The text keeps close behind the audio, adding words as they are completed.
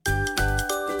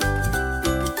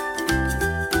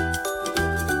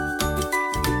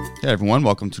Hey everyone,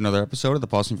 welcome to another episode of the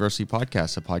Boston University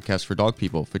Podcast, a podcast for dog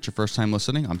people. If it's your first time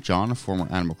listening, I'm John, a former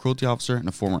animal cruelty officer and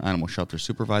a former animal shelter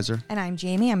supervisor. And I'm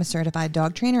Jamie, I'm a certified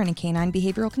dog trainer and a canine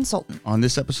behavioral consultant. On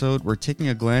this episode, we're taking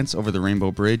a glance over the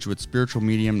Rainbow Bridge with spiritual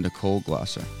medium Nicole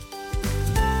Glosser.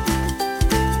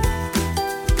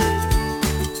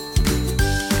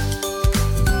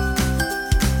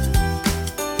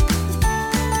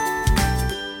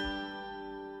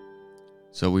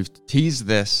 So we've teased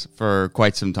this for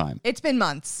quite some time. It's been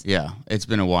months. Yeah, it's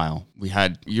been a while. We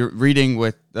had your reading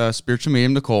with spiritual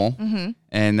medium Nicole,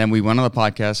 and then we went on the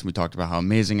podcast and we talked about how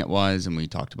amazing it was, and we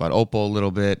talked about Opal a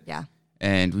little bit. Yeah.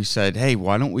 And we said, hey,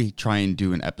 why don't we try and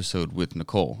do an episode with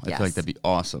Nicole? I feel like that'd be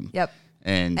awesome. Yep.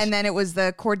 And then it was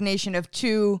the coordination of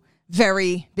two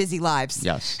very busy lives.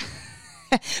 Yes.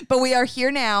 But we are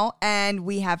here now, and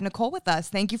we have Nicole with us.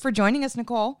 Thank you for joining us,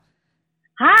 Nicole.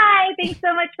 Hi, thanks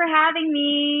so much for having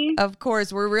me. Of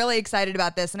course, we're really excited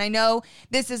about this. And I know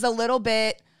this is a little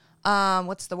bit,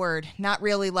 what's the word? Not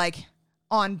really like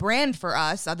on brand for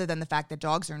us, other than the fact that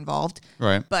dogs are involved.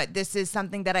 Right. But this is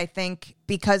something that I think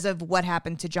because of what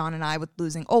happened to John and I with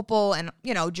losing Opal and,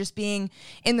 you know, just being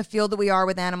in the field that we are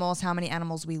with animals, how many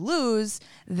animals we lose,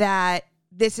 that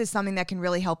this is something that can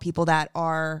really help people that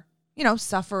are, you know,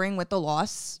 suffering with the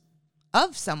loss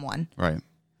of someone. Right.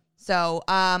 So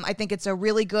I think it's a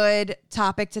really good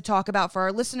topic to talk about for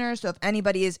our listeners. So if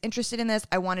anybody is interested in this,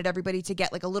 I wanted everybody to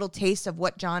get like a little taste of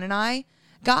what John and I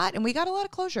got. And we got a lot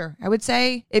of closure. I would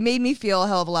say it made me feel a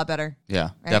hell of a lot better. Yeah,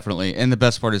 right? Definitely. And the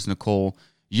best part is, Nicole,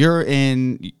 you're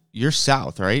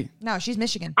south, right? No, she's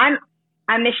Michigan.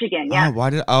 I'm Michigan, yeah.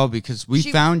 Because we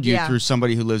found you through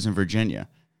somebody who lives in Virginia.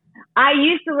 I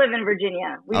used to live in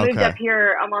Virginia. We moved up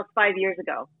here almost 5 years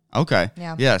ago. Okay.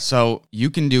 Yeah. So you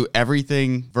can do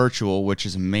everything virtual, which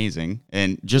is amazing.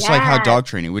 And just like how dog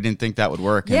training, we didn't think that would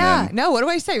work. Yeah. No, what do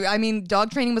I say? I mean,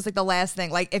 dog training was like the last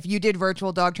thing. Like if you did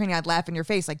virtual dog training, I'd laugh in your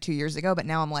face like 2 years ago. But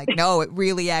now I'm like, no, it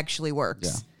really actually works.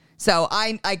 Yeah. So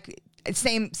I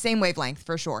same wavelength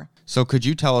for sure. So could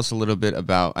you tell us a little bit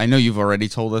about, I know you've already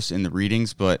told us in the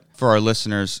readings, but for our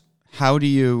listeners, how do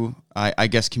you, I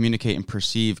guess, communicate and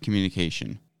perceive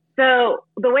communication? So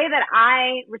the way that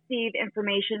I receive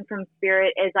information from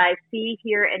spirit is I see,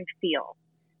 hear, and feel.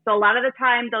 So a lot of the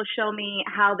time they'll show me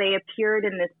how they appeared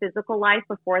in this physical life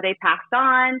before they passed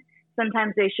on.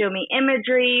 Sometimes they show me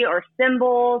imagery or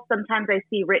symbols. Sometimes I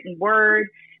see written word.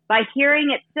 By hearing,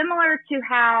 it's similar to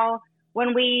how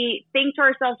when we think to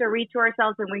ourselves or read to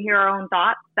ourselves and we hear our own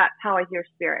thoughts, that's how I hear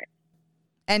spirit.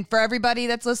 And for everybody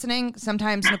that's listening,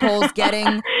 sometimes Nicole's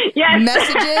getting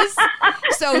messages,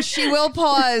 so she will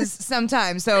pause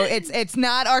sometimes. So it's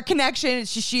not our connection;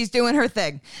 it's just she's doing her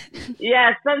thing.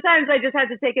 Yes, sometimes I just have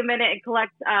to take a minute and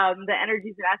collect the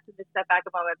energies and ask them to step back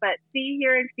a moment. But see,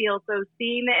 hear, and feel. So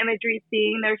seeing the imagery,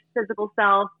 seeing their physical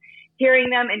self,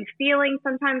 hearing them, and feeling.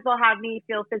 Sometimes they'll have me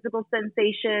feel physical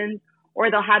sensations, or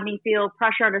they'll have me feel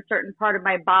pressure on a certain part of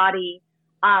my body.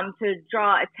 To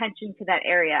draw attention to that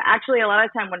area. Actually, a lot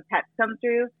of time when pets come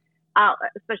through,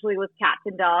 especially with cats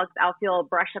and dogs, I'll feel a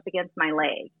brush up against my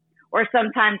leg. Or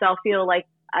sometimes I'll feel like,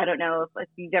 I don't know if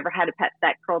you've ever had a pet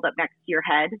that curled up next to your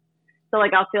head. So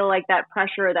like I'll feel like that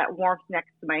pressure or that warmth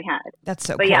next to my head. That's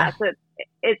so cool. But yeah, so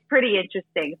it's pretty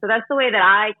interesting. So that's the way that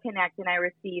I connect and I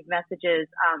receive messages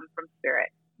from spirit.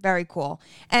 Very cool.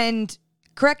 And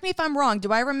correct me if I'm wrong.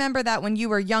 Do I remember that when you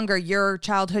were younger, your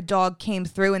childhood dog came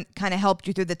through and kind of helped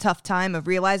you through the tough time of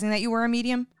realizing that you were a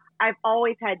medium? I've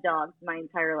always had dogs my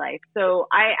entire life. So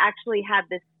I actually had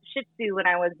this Shih Tzu when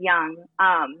I was young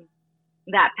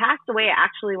that passed away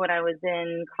actually when I was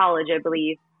in college, I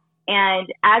believe. And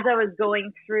as I was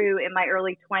going through in my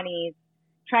early 20s,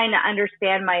 trying to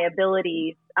understand my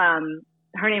abilities,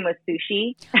 her name was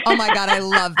Sushi. Oh my God, I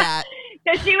love that.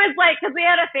 Because she was like, because we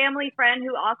had a family friend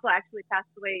who also actually passed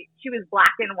away. She was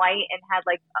black and white and had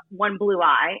like one blue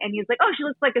eye. And he was like, oh, she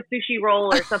looks like a sushi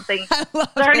roll or something. So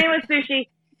her name was Sushi.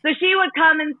 So she would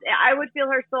come and I would feel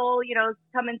her soul, you know,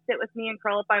 come and sit with me and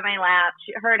curl up by my lap.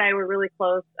 Her and I were really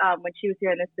close when she was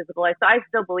here in this physical life. So I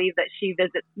still believe that she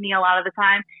visits me a lot of the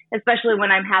time, especially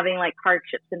when I'm having like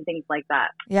hardships and things like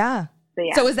that. Yeah.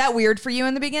 So was that weird for you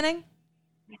in the beginning?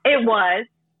 It was.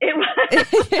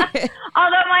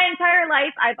 Although my entire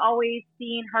life, I've always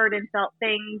seen, heard, and felt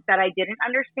things that I didn't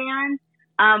understand.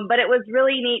 But it was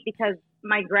really neat because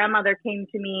my grandmother came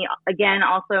to me again,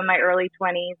 also in my early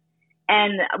 20s,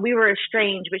 and we were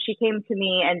estranged, but she came to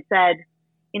me and said,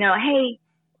 you know, hey,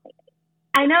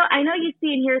 I know you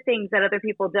see and hear things that other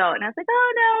people don't. And I was like,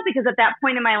 oh no, because at that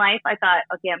point in my life, I thought,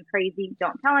 okay, I'm crazy.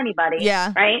 Don't tell anybody.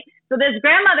 Yeah. Right. So this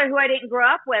grandmother who I didn't grow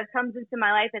up with comes into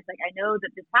my life. It's like, I know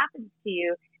that this happens to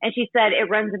you. And she said, it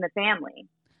runs in the family.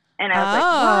 And I was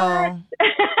like, what?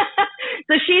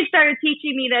 So she started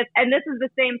teaching me this. And this is the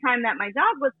same time that my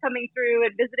dog was coming through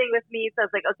and visiting with me. So I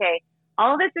was like, okay,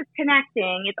 all this is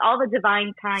connecting. It's all the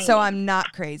divine timing. So I'm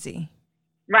not crazy.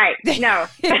 Right. No.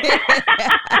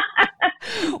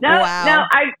 Wow. No.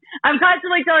 I'm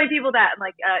constantly telling people that. I'm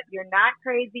like, you're not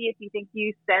crazy if you think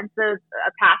you sense a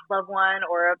past loved one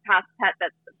or a past pet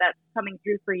that's coming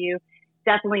through for you.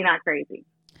 Definitely not crazy.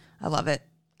 I love it.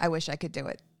 I wish I could do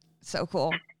it. So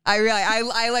cool.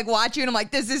 I like watch you and I'm like,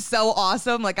 this is so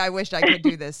awesome. Like, I wish I could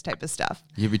do this type of stuff.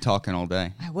 You'd be talking all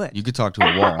day. I would. You could talk to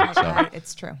a wall. So.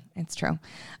 It's true. It's true.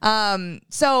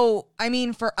 So, I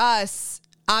mean, for us,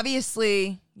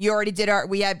 obviously, you already did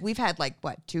we've had like,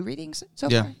 what, 2 readings so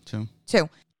far? Yeah, 2.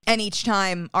 And each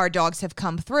time our dogs have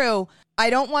come through, I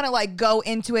don't want to like go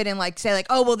into it and like say like,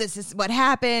 oh, well, this is what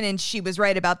happened and she was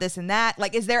right about this and that.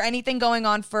 Like, is there anything going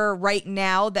on for right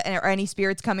now that, or any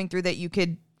spirits coming through that you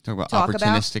could talk about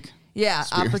opportunistic? Yeah,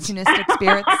 spirits. Opportunistic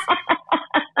spirits.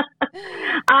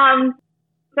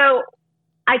 So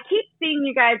I keep seeing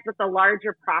you guys with a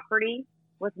larger property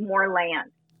with more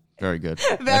land. Very good.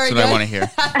 Very That's good. what I want to hear.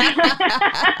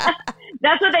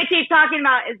 That's what they keep talking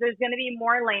about, is there's going to be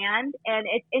more land. And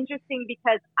it's interesting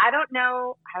because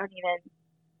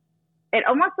it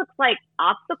almost looks like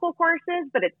obstacle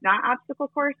courses, but it's not obstacle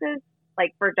courses,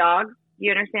 like for dogs. Do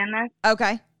you understand this?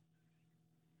 Okay.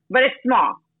 But it's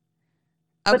small.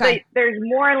 Okay. But there's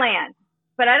more land.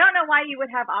 But I don't know why you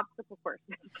would have obstacle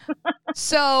courses.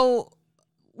 So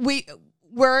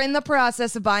we're in the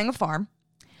process of buying a farm.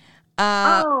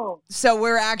 So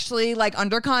we're actually like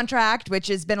under contract, which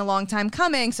has been a long time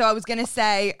coming. So I was going to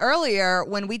say earlier,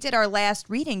 when we did our last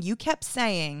reading, you kept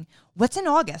saying, what's in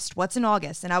August? What's in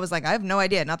August? And I was like, I have no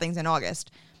idea. Nothing's in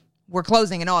August. We're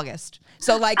closing in August.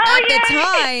 So like at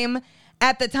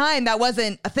the time, that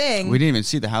wasn't a thing. We didn't even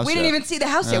see the house We yet. didn't even see the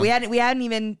house yet. We hadn't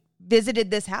even visited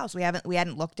this house. We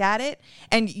hadn't looked at it.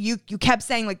 And you kept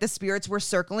saying like the spirits were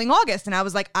circling August. And I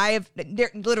was like,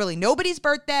 literally nobody's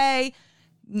birthday,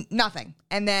 nothing.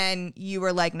 And then you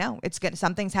were like, no, it's good.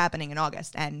 Something's happening in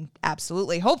August. And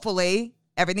absolutely, hopefully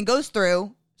everything goes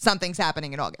through. Something's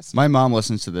happening in August. My mom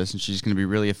listens to this and she's going to be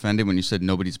really offended when you said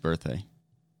nobody's birthday.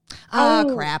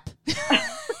 Oh, crap.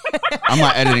 I'm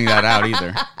not editing that out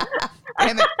either.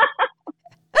 Damn it.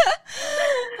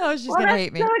 Oh, she's going to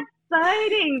hate me. So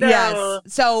exciting, though.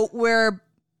 Yes. So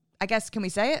I guess, can we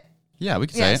say it? Yeah, we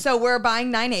can say it. So we're buying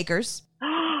 9 acres. Yay!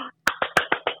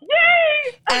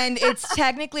 And it's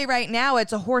technically right now,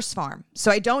 it's a horse farm.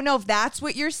 So I don't know if that's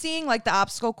what you're seeing, like the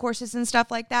obstacle courses and stuff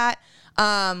like that.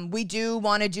 We do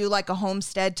want to do like a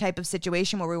homestead type of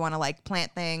situation where we want to like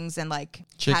plant things and like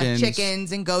have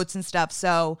chickens and goats and stuff.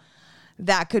 So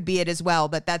that could be it as well.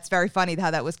 But that's very funny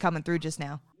how that was coming through just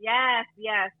now. Yes.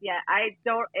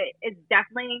 It's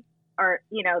definitely, or,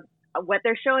 what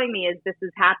they're showing me is this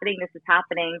is happening.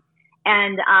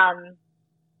 And I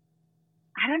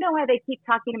don't know why they keep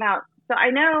talking about, so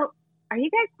I know, are you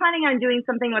guys planning on doing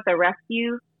something with a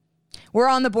rescue? We're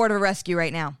on the board of a rescue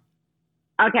right now.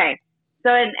 Okay. So,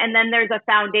 and then there's a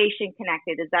foundation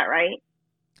connected. Is that right?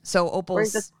 So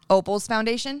Opal's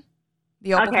foundation?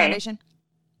 The Opal Foundation?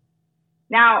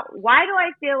 Now, why do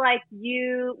I feel like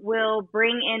you will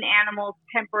bring in animals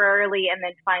temporarily and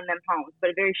then find them homes, but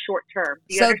a very short term?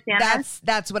 Do you understand that?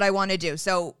 That's what I want to do.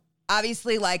 So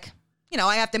obviously, like,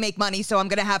 I have to make money. So I'm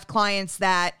going to have clients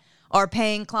that are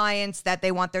paying clients that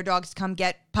they want their dogs to come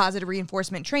get positive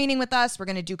reinforcement training with us. We're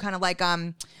going to do kind of like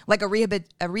a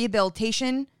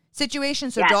rehabilitation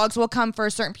situation. So dogs will come for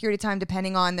a certain period of time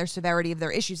depending on their severity of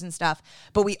their issues and stuff.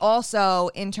 But we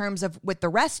also, in terms of with the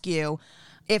rescue,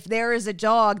 if there is a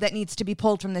dog that needs to be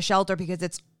pulled from the shelter because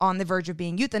it's on the verge of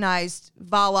being euthanized,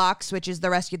 Volox, which is the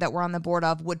rescue that we're on the board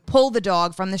of, would pull the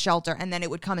dog from the shelter and then it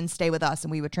would come and stay with us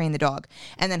and we would train the dog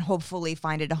and then hopefully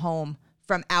find it a home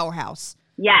from our house.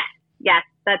 Yes,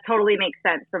 that totally makes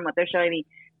sense from what they're showing me.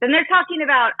 Then they're talking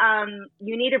about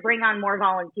you need to bring on more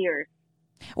volunteers.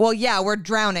 Well, yeah, we're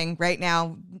drowning right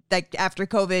now. Like after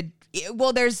COVID,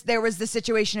 well, there was the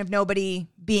situation of nobody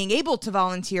being able to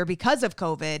volunteer because of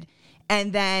COVID.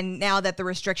 And then now that the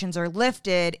restrictions are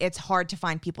lifted, it's hard to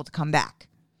find people to come back.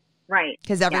 Right.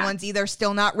 Because everyone's either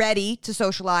still not ready to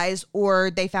socialize or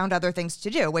they found other things to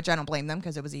do, which I don't blame them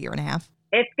because it was a year and a half.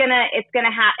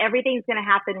 Everything's going to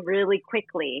happen really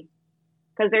quickly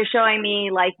because they're showing me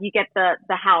like you get the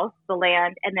house, the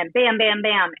land, and then bam, bam,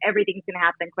 bam, everything's going to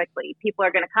happen quickly. People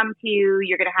are going to come to you.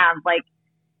 You're going to have like,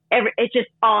 it just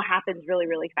all happens really,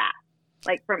 really fast.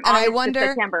 Like from August to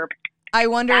September. I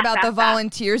wonder about the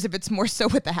volunteers if it's more so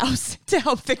with the house to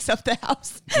help fix up the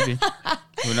house. Maybe.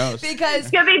 Who knows? Because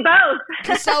It could be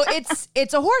both. so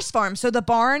it's a horse farm. So the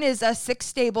barn is a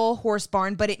 6-stable horse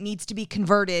barn, but it needs to be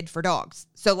converted for dogs.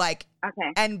 So like,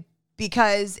 Okay. and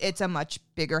because it's a much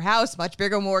bigger house, much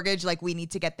bigger mortgage, like we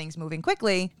need to get things moving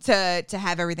quickly to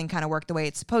have everything kind of work the way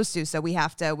it's supposed to. So we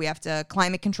have to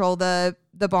climate control the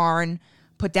barn,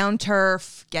 put down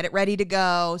turf, get it ready to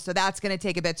go. So that's going to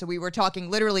take a bit. So we were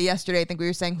talking literally yesterday. I think we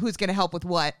were saying who's going to help with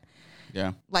what.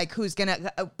 Yeah. Like who's going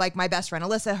to, like my best friend,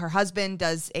 Alyssa, her husband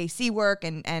does AC work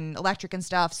and electric and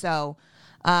stuff. So,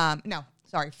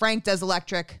 Frank does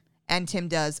electric and Tim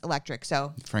does electric.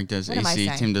 So Frank does What am I AC,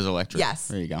 saying? Tim does electric. Yes.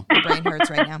 There you go. my brain hurts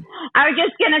right now. I was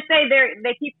just gonna say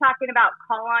they keep talking about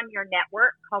call on your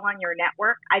network.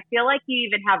 I feel like you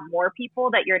even have more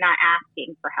people that you're not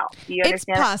asking for help. Do you It's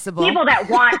understand? possible. People that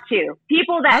want to,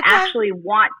 people that Okay. actually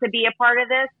want to be a part of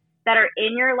this, that are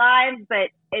in your lives, but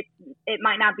it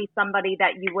might not be somebody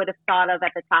that you would have thought of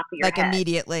at the top of your Like head.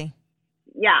 immediately.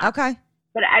 Yeah. Okay.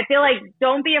 But I feel like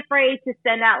don't be afraid to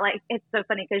send out, like, it's so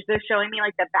funny because they're showing me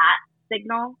like the bat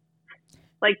signal,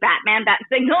 like Batman bat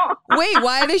signal. Wait,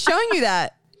 why are they showing you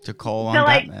that? To call on So,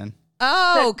 like- Batman.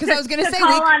 Oh, because I was going to say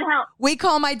call on help. we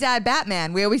call my dad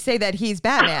Batman. We always say that he's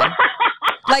Batman.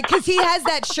 Like, because he has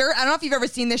that shirt. I don't know if you've ever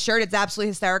seen this shirt. It's absolutely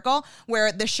hysterical.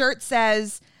 Where the shirt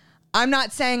says, I'm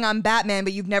not saying I'm Batman,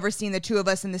 but you've never seen the two of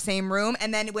us in the same room.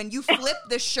 And then when you flip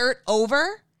the shirt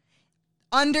over,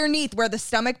 underneath where the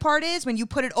stomach part is, when you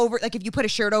put it over, like if you put a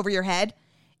shirt over your head,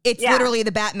 it's Yeah. literally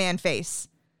the Batman face.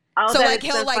 Oh, So that like is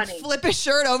he'll so like funny. flip his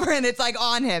shirt over and it's like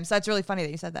on him. So that's really funny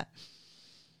that you said that.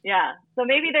 Yeah. So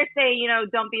maybe they're saying,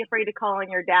 don't be afraid to call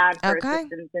on your dad for Okay.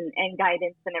 assistance and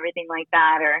guidance and everything like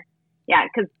that. Or, yeah,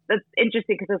 because that's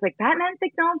interesting because I was like, Batman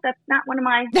signal? That's not one of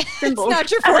my It's symbols.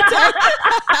 not your forte.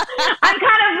 I'm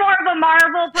kind of more of a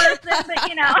Marvel person, but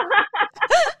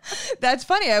That's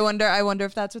funny. I wonder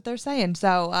if that's what they're saying.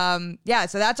 So,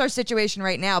 so that's our situation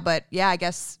right now. But yeah, I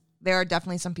guess there are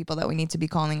definitely some people that we need to be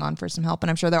calling on for some help. And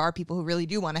I'm sure there are people who really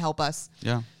do want to help us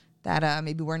Yeah. that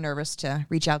maybe we're nervous to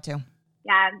reach out to.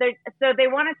 Yeah, so they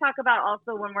want to talk about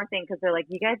also one more thing because they're like,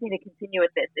 you guys need to continue with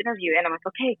this interview. And I'm like,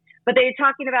 okay. But they're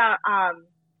talking about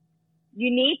you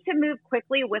need to move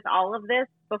quickly with all of this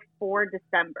before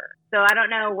December. So I don't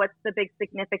know what's the big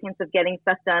significance of getting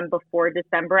stuff done before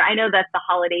December. I know that's the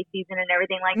holiday season and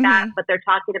everything like that, but they're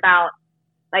talking about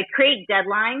like create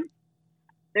deadlines.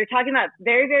 They're talking about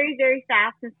very, very, very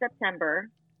fast in September.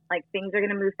 Like things are going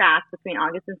to move fast between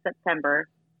August and September.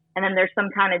 And then there's some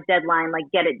kind of deadline,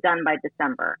 like get it done by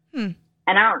December. And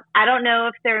I don't know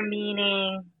if they're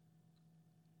meaning.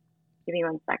 Give me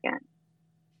 1 second.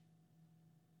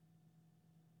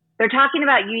 They're talking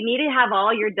about you need to have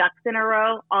all your ducks in a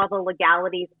row, all the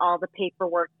legalities, all the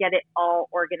paperwork, get it all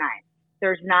organized.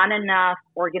 There's not enough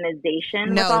organization.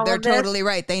 with No, all they're of this. totally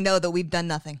right. They know that we've done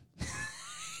nothing.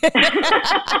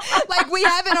 Like we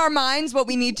have in our minds what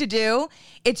we need to do.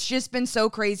 It's just been so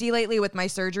crazy lately with my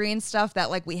surgery and stuff that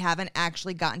like we haven't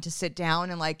actually gotten to sit down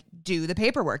and like do the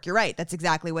paperwork. You're right. That's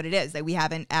exactly what it is. That we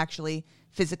haven't actually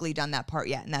physically done that part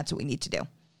yet, and that's what we need to do.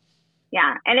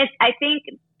 Yeah, and I think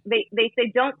they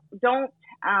say don't.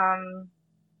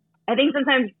 I think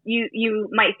sometimes you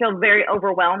might feel very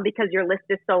overwhelmed because your list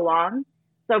is so long.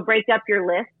 So break up your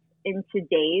list into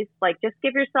days. Like just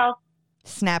give yourself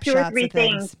Snapshots 2 or 3 of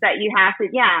things that you have to,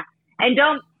 and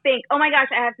don't think, oh my gosh,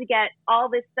 I have to get all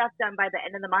this stuff done by the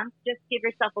end of the month. Just give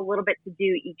yourself a little bit to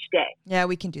do each day. Yeah,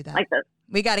 we can do that. Like this.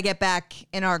 We got to get back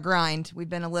in our grind. We've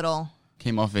been a little.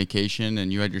 Came off vacation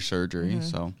and you had your surgery,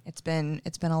 so It's been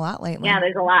a lot lately. Yeah,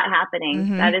 there's a lot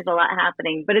happening. That is a lot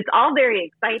happening, but it's all very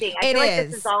exciting. I It feel like is.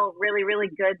 this is all really, really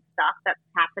good stuff that's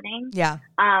happening. Yeah.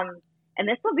 And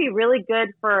this will be really good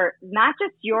for not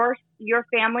just your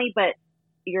family, but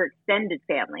your extended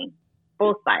family,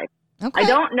 both sides. Okay. I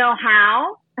don't know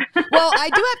how. Well, I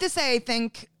do have to say, I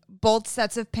think both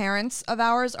sets of parents of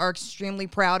ours are extremely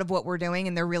proud of what we're doing,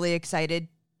 and they're really excited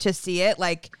to see it.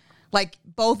 Like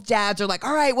both dads are like,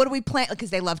 all right, what do we plant? Because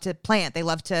they love to plant. They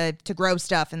love to grow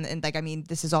stuff. And like, I mean,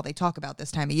 this is all they talk about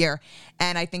this time of year.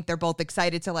 And I think they're both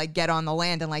excited to like get on the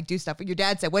land and like do stuff. But your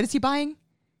dad said, what is he buying?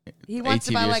 He wants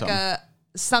to ATV buy or like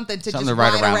something to Something just to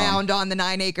ride ride around around on the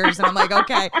 9 acres. And I'm like,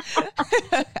 okay.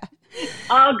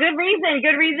 Oh, good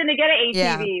reason to get an ATV.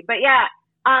 Yeah. But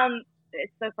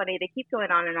it's so funny. They keep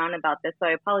going on and on about this, so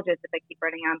I apologize if I keep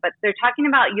running on. But they're talking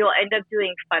about you'll end up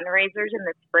doing fundraisers in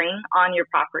the spring on your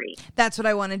property. That's what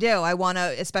I want to do. I want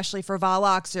to, especially for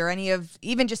Volox or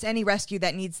even just any rescue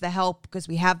that needs the help, because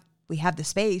we have the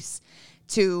space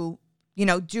to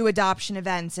do adoption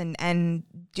events and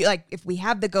do, like, if we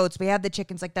have the goats, we have the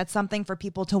chickens, like that's something for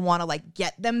people to want to like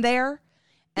get them there.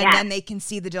 And then they can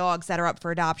see the dogs that are up for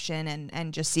adoption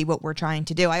and just see what we're trying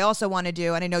to do. I also want to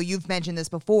do, and I know you've mentioned this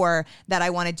before, that I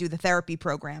want to do the therapy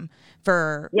program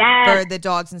for the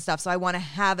dogs and stuff. So I want to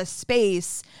have a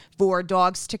space for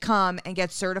dogs to come and get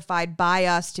certified by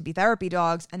us to be therapy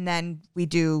dogs. And then we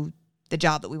do the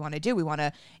job that we want to do. We want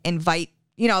to invite,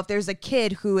 if there's a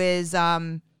kid who is,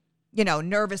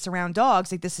 nervous around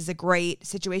dogs, like this is a great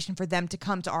situation for them to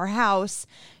come to our house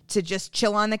to just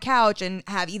chill on the couch and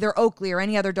have either Oakley or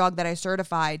any other dog that I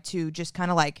certified to just kind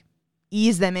of like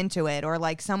ease them into it. Or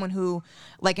like someone who,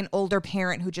 like an older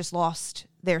parent who just lost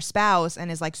their spouse and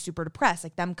is like super depressed,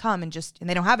 like them come and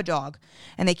they don't have a dog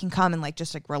and they can come and like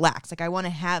just like relax. Like I want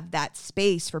to have that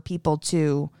space for people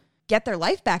to get their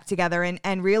life back together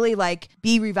and really like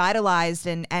be revitalized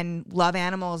and love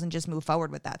animals and just move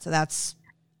forward with that. So that's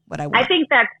what I want. I think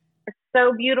that's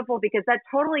so beautiful because that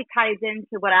totally ties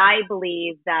into what I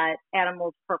believe that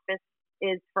animals' purpose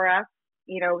is for us,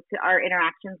 to our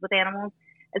interactions with animals.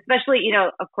 Especially,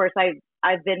 of course,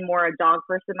 I've been more a dog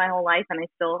person my whole life, and I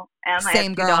still am. Same, I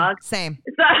have girl. dogs. Same.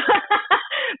 So,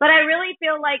 but I really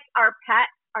feel like our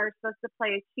pets are supposed to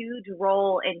play a huge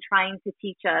role in trying to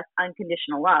teach us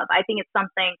unconditional love. I think it's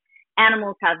something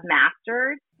animals have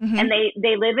mastered, and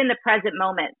they live in the present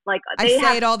moment. Like they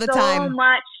say it all the time. So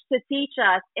much to teach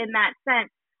us in that sense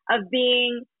of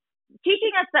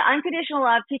teaching us the unconditional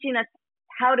love, teaching us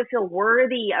how to feel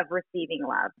worthy of receiving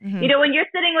love. When you're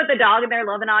sitting with a dog and they're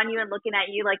loving on you and looking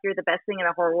at you like you're the best thing in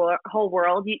the whole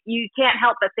world, you can't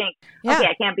help but think, okay,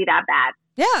 I can't be that bad.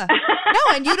 Yeah.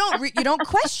 No, and you don't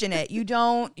question it. You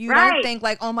don't think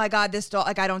like, oh my God, this dog,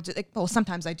 like I don't, well,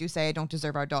 sometimes I do say I don't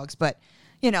deserve our dogs, but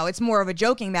it's more of a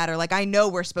joking matter. Like I know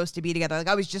we're supposed to be together. Like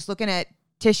I was just looking at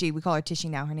Tishy. We call her Tishy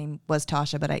now. Her name was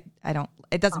Tasha, but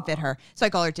it doesn't fit her. So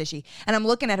I call her Tishy. And I'm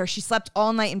looking at her. She slept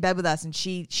all night in bed with us. And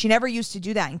she never used to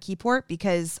do that in Keyport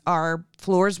because our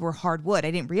floors were hardwood.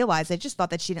 I didn't realize. I just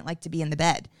thought that she didn't like to be in the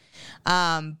bed.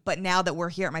 But now that we're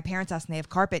here at my parents' house and they have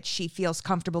carpet, she feels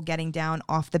comfortable getting down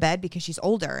off the bed because she's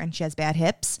older and she has bad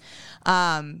hips.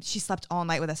 She slept all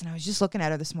night with us. And I was just looking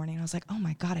at her this morning and I was like, oh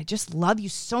my God, I just love you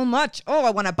so much. Oh,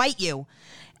 I want to bite you.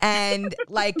 And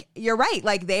like, you're right.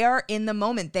 Like they are in the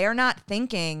moment. They're not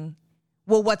thinking,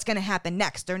 well, what's going to happen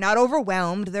next? They're not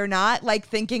overwhelmed. They're not like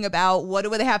thinking about what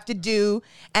do they have to do.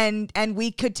 And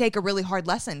we could take a really hard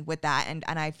lesson with that. And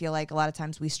I feel like a lot of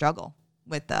times we struggle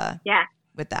with that. Yeah.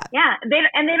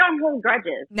 They don't hold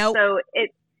grudges. No. So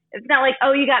it's not like,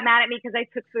 oh, you got mad at me because I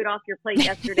took food off your plate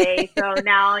yesterday. So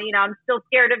now, I'm still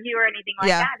scared of you or anything like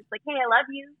that. It's like, hey, I love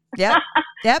you.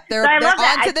 Yep. They're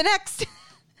on to the next.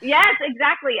 Yes,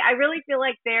 exactly. I really feel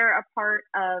like they're a part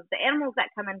of the animals that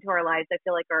come into our lives. I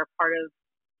feel like are a part of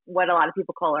what a lot of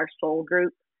people call our soul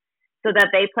group, so that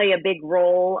they play a big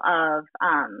role of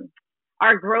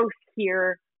our growth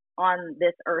here on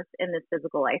this earth in this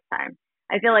physical lifetime.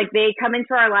 I feel like they come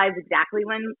into our lives exactly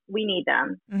when we need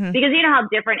them, because you know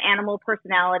how different animal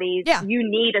personalities, you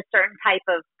need a certain type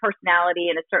of personality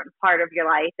in a certain part of your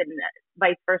life, and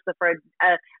vice versa. For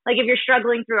like if you're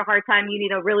struggling through a hard time, you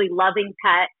need a really loving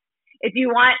pet. If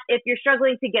you're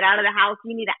struggling to get out of the house,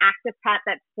 you need an active pet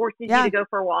that forces you to go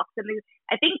for walks. And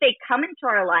I think they come into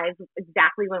our lives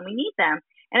exactly when we need them.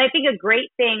 And I think a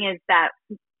great thing is that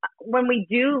when we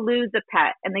do lose a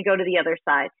pet and they go to the other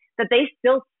side, that they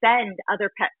still send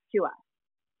other pets to us.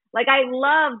 Like I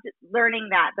loved learning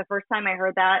that the first time I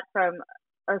heard that from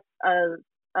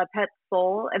a pet's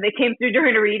soul, and they came through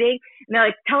during a reading, and they're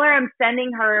like, tell her I'm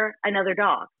sending her another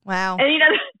dog. Wow. And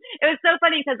it was so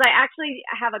funny because I actually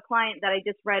have a client that I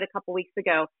just read a couple weeks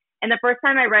ago, and the first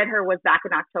time I read her was back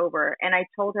in October, and I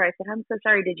told her, I said, I'm so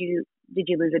sorry, did you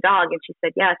lose a dog? And she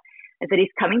said, yes. I said,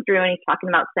 he's coming through and he's talking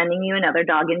about sending you another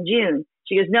dog in June.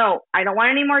 She goes, no, I don't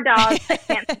want any more dogs. I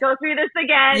can't go through this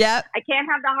again. I can't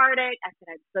have the heartache. I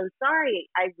said, I'm so sorry.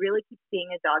 I really keep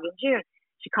seeing a dog in June.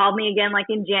 She called me again like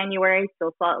in January,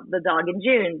 still saw the dog in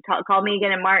June. Called me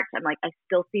again in March. I'm like, I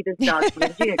still see this dog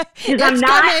in June. She's I'm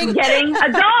not getting a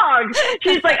dog.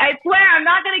 She's like, I swear I'm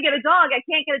not going to get a dog. I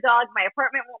can't get a dog. My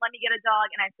apartment won't let me get a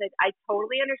dog. And I said, I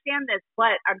totally understand this,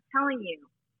 but I'm telling you,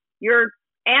 your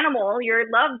animal, your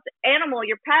loved animal,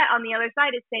 your pet on the other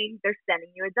side is saying they're sending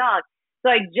you a dog. So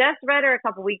I just read her a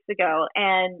couple weeks ago,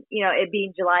 and, it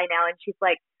being July now, and she's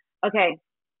like, okay,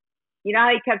 you know how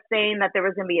you kept saying that there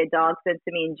was going to be a dog sent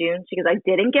to me in June? She goes, I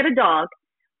didn't get a dog,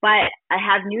 but I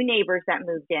have new neighbors that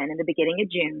moved in the beginning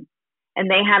of June, and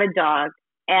they had a dog,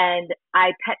 and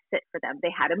I pet sit for them.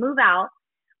 They had to move out,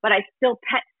 but I still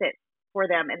pet sit for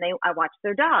them, and I watch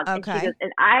their dog. Okay. And she goes,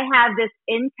 and I have this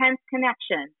intense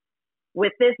connection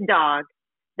with this dog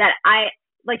that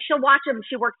she'll watch him.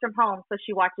 She works from home, so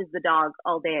she watches the dog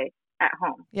all day at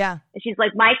home. Yeah. And she's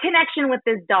like, my connection with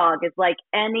this dog is like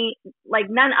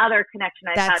none other connection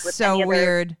I've had with so any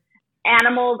weird. other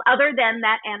animals other than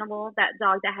that dog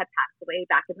that had passed away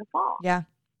back in the fall. Yeah.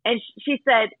 And she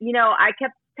said, I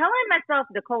kept telling myself,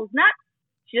 Nicole's nuts.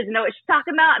 She doesn't know what she's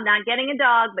talking about. I'm not getting a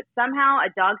dog, but somehow a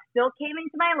dog still came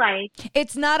into my life.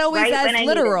 It's not always as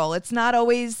literal. It's not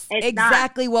always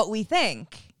exactly what we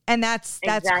think. And that's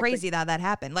crazy that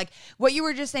happened. Like what you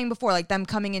were just saying before, like them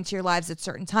coming into your lives at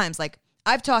certain times. Like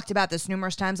I've talked about this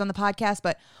numerous times on the podcast,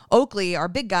 but Oakley, our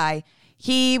big guy,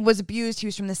 he was abused. He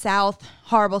was from the South,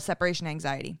 horrible separation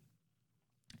anxiety.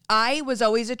 I was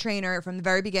always a trainer from the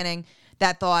very beginning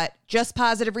that thought just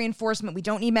positive reinforcement. We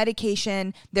don't need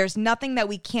medication. There's nothing that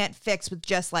we can't fix with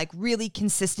just like really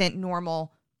consistent,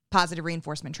 normal positive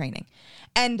reinforcement training.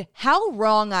 And how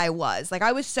wrong I was. Like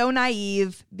I was so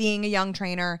naive being a young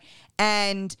trainer,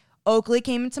 and Oakley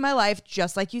came into my life,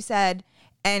 just like you said,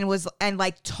 and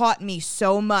taught me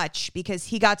so much, because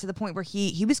he got to the point where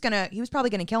he was probably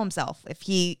gonna kill himself if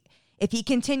he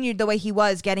continued the way he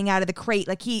was, getting out of the crate.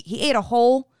 Like he ate a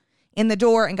hole in the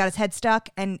door and got his head stuck.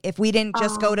 And if we didn't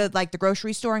just go to like the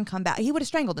grocery store and come back, he would have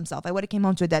strangled himself. I would have came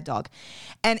home to a dead dog.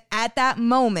 And at that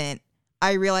moment,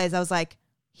 I realized, I was like,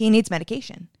 he needs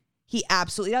medication. He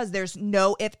absolutely does. There's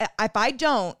no, if I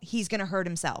don't, he's going to hurt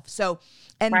himself. So,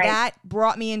 and that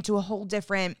brought me into a whole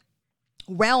different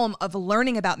realm of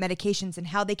learning about medications and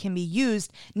how they can be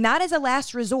used, not as a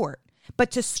last resort, but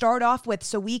to start off with,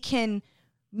 so we can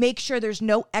make sure there's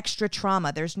no extra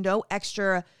trauma. There's no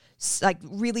extra like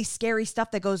really scary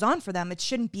stuff that goes on for them. It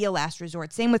shouldn't be a last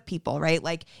resort. Same with people, right?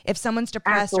 Like if someone's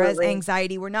depressed or has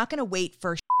anxiety, we're not going to wait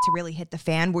for to really hit the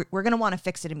fan. We're going to want to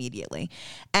fix it immediately.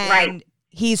 And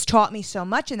he's taught me so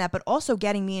much in that, but also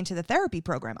getting me into the therapy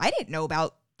program. I didn't know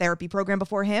about therapy program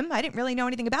before him. I didn't really know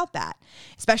anything about that,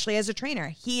 especially as a trainer.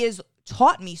 He has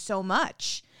taught me so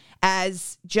much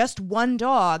as just one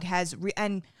dog has,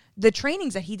 and the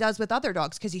trainings that he does with other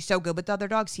dogs, because he's so good with other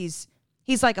dogs, he's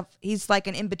like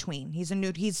an in-between.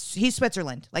 He's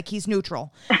Switzerland. Like he's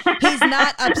neutral. He's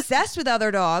not obsessed with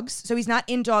other dogs, so he's not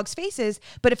in dogs' faces.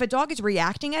 But if a dog is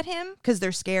reacting at him because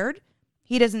they're scared,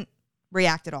 he doesn't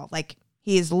react at all. Like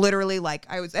he is literally like,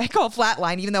 I call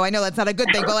flatline, even though I know that's not a good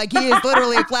thing, but like he is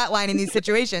literally a flatline in these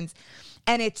situations.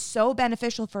 And it's so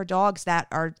beneficial for dogs that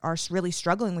are really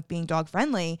struggling with being dog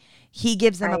friendly. He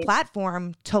gives them a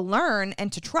platform to learn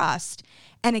and to trust.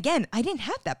 And again, I didn't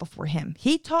have that before him.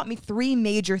 He taught me 3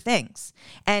 major things,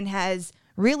 and has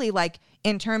really, like,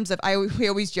 in terms of, we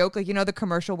always joke, like, the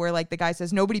commercial where like the guy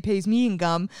says, nobody pays me in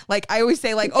gum. Like I always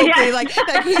say, like, okay, like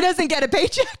he doesn't get a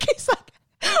paycheck. He's like,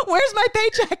 where's my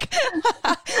paycheck?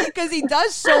 Because he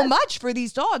does so much for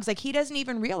these dogs. Like he doesn't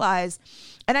even realize.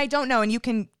 And I don't know. And you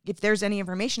can, if there's any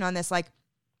information on this, like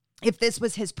if this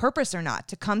was his purpose or not,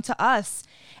 to come to us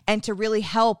and to really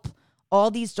help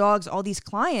all these dogs, all these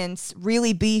clients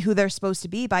really be who they're supposed to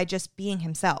be by just being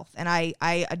himself. And I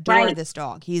adore this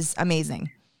dog. He's amazing.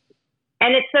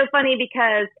 And it's so funny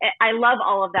because I love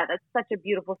all of that. That's such a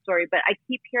beautiful story. But I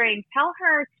keep hearing, tell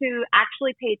her to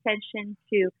actually pay attention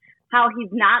to how he's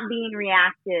not being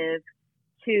reactive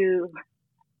to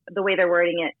the way they're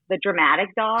wording it, the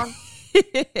dramatic dog.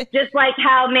 Just like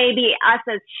how maybe us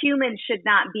as humans should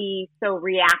not be so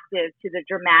reactive to the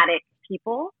dramatic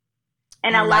people,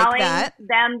 and allowing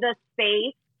them the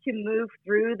space to move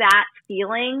through that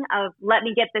feeling of, let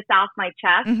me get this off my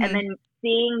chest, and then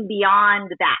seeing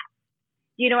beyond that.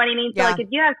 Do you know what I mean? So like if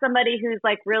you have somebody who's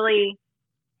like really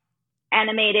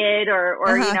animated or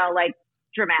like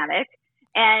dramatic,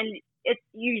 and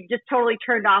you just totally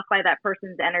turned off by that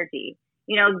person's energy,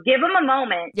 give them a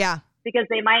moment. Yeah. Because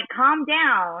they might calm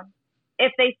down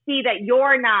if they see that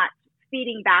you're not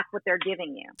feeding back what they're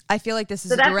giving you. I feel like this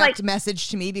is a direct message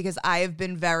to me, because I've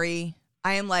been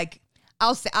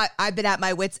I've been at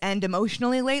my wit's end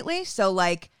emotionally lately. So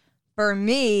like for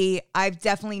me, I've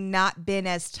definitely not been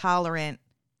as tolerant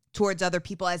towards other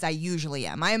people as I usually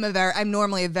am. I'm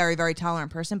normally a very, very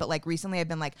tolerant person, but like recently I've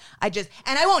been like, and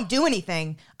I won't do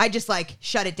anything. I just like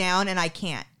shut it down, and I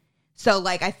can't. So,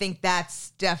 like, I think that's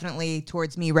definitely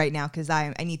towards me right now, because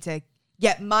I need to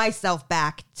get myself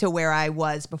back to where I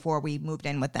was before we moved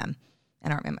in with them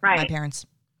and my parents.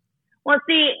 Well,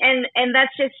 see, and that's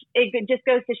it just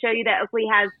goes to show you that Oakley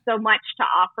has so much to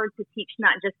offer to teach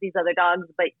not just these other dogs,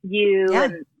 but you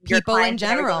and your people in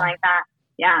general. Like that.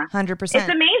 Yeah. 100%. It's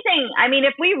amazing. I mean,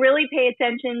 if we really pay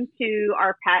attention to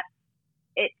our pets,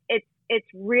 it's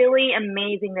really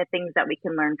amazing the things that we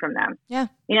can learn from them. Yeah.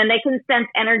 And they can sense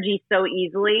energy so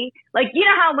easily. Like,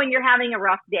 how when you're having a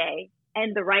rough day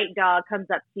and the right dog comes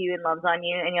up to you and loves on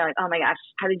you, and you're like, oh my gosh,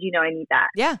 how did you know I need that?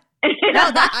 Yeah.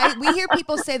 We hear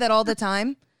people say that all the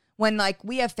time when like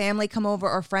we have family come over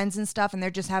or friends and stuff and they're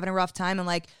just having a rough time, and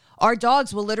like our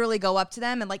dogs will literally go up to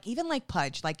them and like even like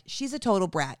Pudge, like she's a total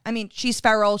brat. I mean, she's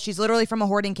feral. She's literally from a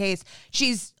hoarding case.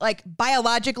 She's like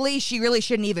biologically, she really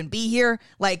shouldn't even be here.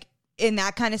 Like in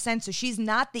that kind of sense. So she's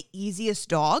not the easiest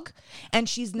dog, and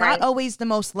she's not always the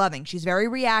most loving. She's very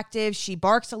reactive. She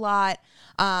barks a lot.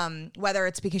 Whether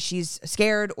it's because she's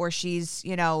scared or she's,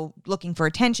 you know, looking for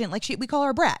attention. Like we call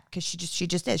her a brat because she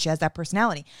just is. She has that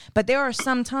personality. But there are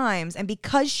some times, and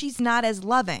because she's not as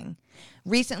loving,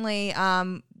 recently,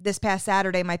 this past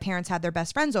Saturday, my parents had their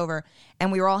best friends over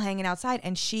and we were all hanging outside,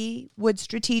 and she would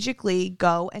strategically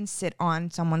go and sit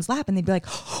on someone's lap, and they'd be like,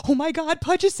 oh my God,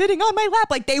 Pudge is sitting on my lap.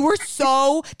 Like they were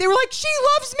like, she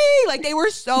loves me. Like they were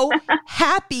so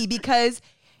happy because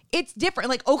it's different.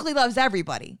 Like Oakley loves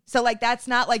everybody. So like, that's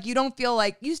not like, you don't feel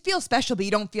like, you feel special, but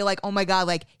you don't feel like, oh my God,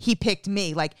 like he picked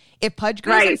me. Like if Pudge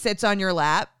goes and sits on your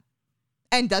lap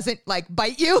and doesn't like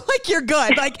bite you, like you're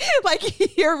good.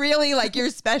 like you're really like, you're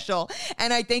special.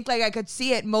 And I think like I could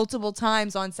see it multiple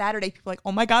times on Saturday. People like,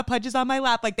 oh my God, Pudge is on my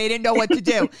lap. Like they didn't know what to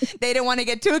do. They didn't want to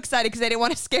get too excited because they didn't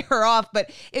want to scare her off. But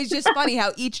it's just funny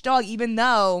how each dog, even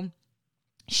though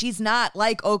she's not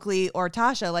like Oakley or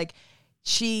Tasha, like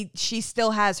she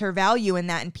still has her value in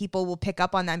that, and people will pick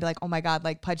up on that and be like, oh my God,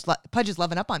 like Pudge is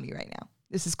loving up on me right now.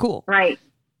 This is cool. Right.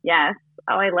 Yes.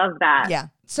 Oh, I love that. Yeah.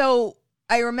 So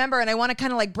I remember, and I want to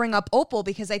kind of like bring up Opal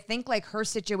because I think like her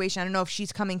situation, I don't know if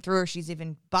she's coming through or she's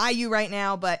even by you right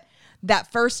now, but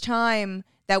that first time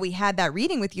that we had that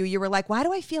reading with you, you were like, why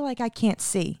do I feel like I can't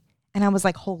see? And I was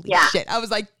like, holy shit. I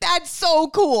was like, that's so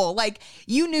cool. Like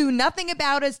you knew nothing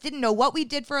about us, didn't know what we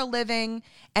did for a living.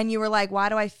 And you were like, why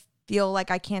do I feel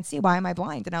like I can't see? Why am I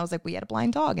blind? And I was like, we had a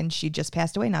blind dog and she just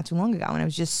passed away not too long ago. And it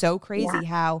was just so crazy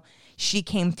how she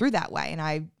came through that way.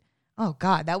 And oh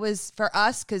God, that was for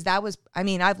us. Cause that was, I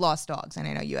mean, I've lost dogs and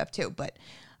I know you have too, but,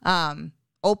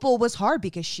 Opal was hard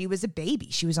because she was a baby.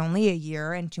 She was only a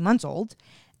year and 2 months old.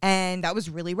 And that was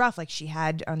really rough. Like she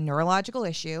had a neurological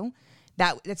issue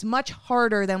it's much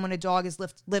harder than when a dog has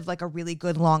lived like a really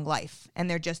good long life and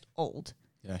they're just old.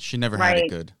 Yeah. She never had it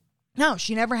good. No,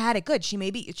 she never had it good.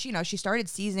 She started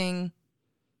seizing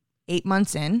 8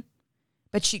 months in,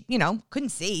 but she, couldn't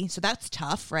see. So that's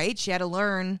tough, right? She had to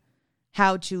learn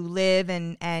how to live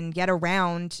and get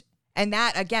around. And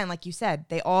that, again, like you said,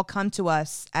 they all come to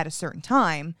us at a certain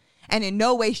time. And in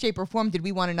no way, shape, or form did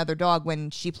we want another dog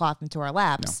when she plopped into our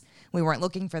laps. No. We weren't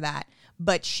looking for that.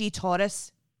 But she taught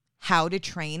us how to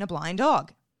train a blind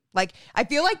dog. Like, I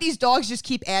feel like these dogs just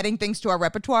keep adding things to our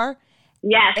repertoire.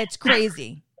 Yes. It's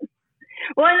crazy.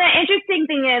 Well, and the interesting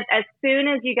thing is, as soon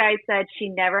as you guys said she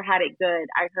never had it good,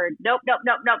 I heard, nope.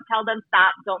 Tell them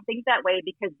stop. Don't think that way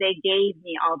because they gave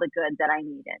me all the good that I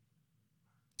needed.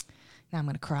 Now I'm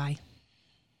going to cry.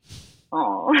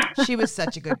 Oh, she was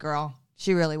such a good girl.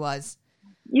 She really was.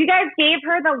 You guys gave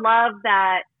her the love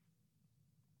that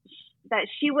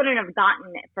she wouldn't have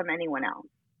gotten it from anyone else.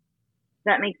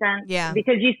 Does that make sense? Yeah.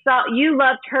 Because you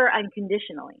loved her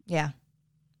unconditionally. Yeah.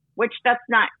 Which that's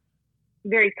not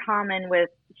very common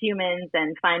with humans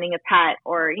and finding a pet,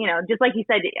 or, just like you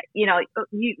said,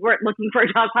 you weren't looking for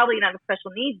a dog, probably not a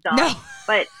special needs dog, no.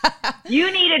 But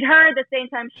you needed her at the same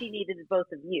time she needed both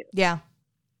of you. Yeah.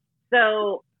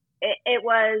 So it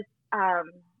was, I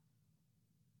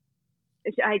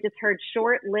just heard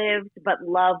short-lived, but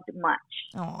loved much.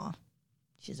 Aw,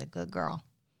 she's a good girl.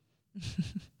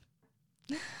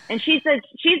 And she's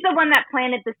the one that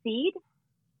planted the seed.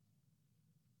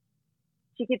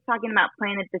 She keeps talking about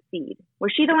planted the seed.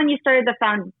 Was she the one you started the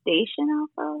foundation off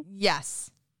of? Yes.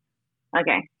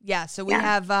 Okay. Yeah. So we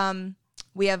have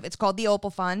it's called the Opal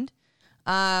Fund.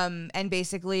 And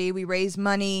basically we raise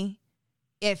money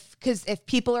if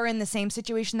people are in the same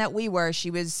situation that we were.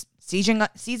 She was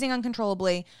seizing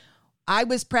uncontrollably. I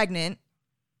was pregnant,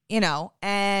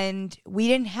 and we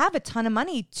didn't have a ton of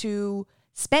money to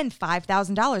spend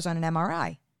 $5,000 on an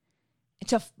MRI.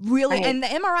 To really, and the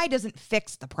MRI doesn't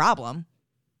fix the problem.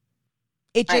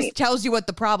 It just tells you what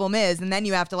the problem is, and then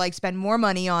you have to spend more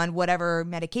money on whatever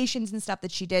medications and stuff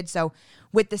that she did. So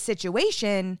with the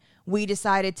situation, we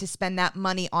decided to spend that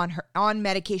money on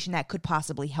medication that could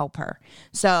possibly help her.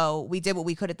 So we did what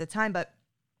we could at the time, but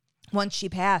once she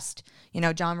passed,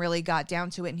 John really got down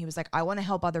to it, and he was like, I want to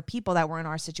help other people that were in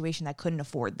our situation that couldn't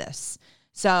afford this.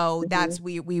 So that's,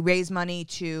 we raise money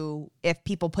to, if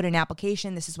people put in an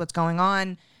application, this is what's going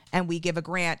on, and we give a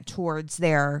grant towards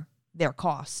their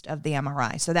cost of the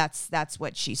MRI. So that's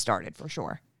what she started for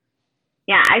sure.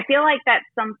 Yeah, I feel like that's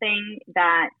something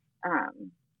that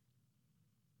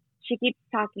she keeps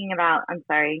talking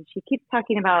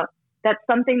about, that's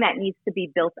something that needs to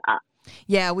be built up.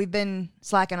 Yeah, we've been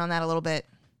slacking on that a little bit.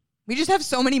 We just have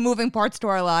so many moving parts to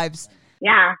our lives.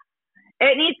 Yeah.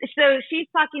 So she's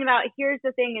talking about, here's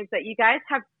the thing is that you guys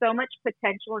have so much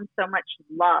potential and so much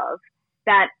love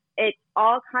that it's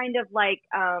all kind of like,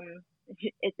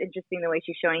 it's interesting the way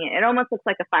she's showing it. It almost looks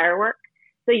like a firework.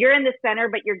 So you're in the center,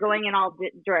 but you're going in all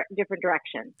different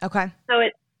directions. Okay. So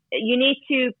you need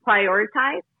to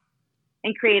prioritize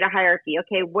and create a hierarchy.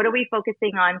 Okay, what are we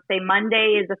focusing on? Say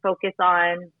Monday is a focus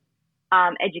on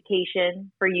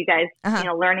education for you guys,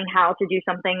 learning how to do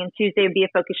something. And Tuesday would be a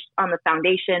focus on the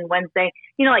foundation. Wednesday,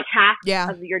 like half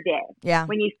of your day. Yeah.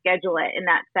 When you schedule it in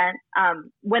that sense,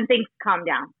 when things calm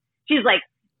down. She's like,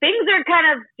 things are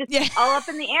kind of just all up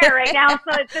in the air right now.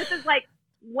 So this is like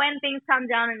when things calm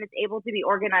down and it's able to be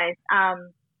organized.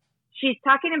 She's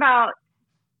talking about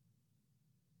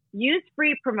use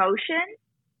free promotion.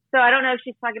 So I don't know if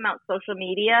she's talking about social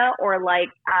media or like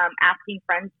asking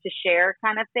friends to share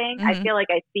kind of thing. Mm-hmm. I feel like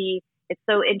I see it's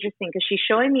so interesting because she's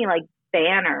showing me like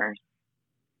banners,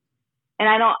 and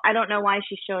I don't know why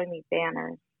she's showing me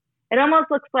banners. It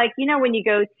almost looks like, when you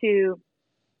go to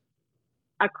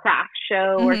a craft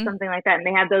show or something like that, and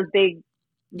they have those big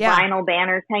vinyl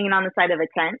banners hanging on the side of a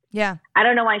tent. Yeah, I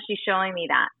don't know why she's showing me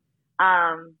that.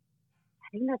 I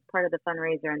think that's part of the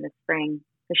fundraiser in the spring.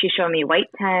 So she's showing me white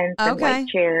tents and white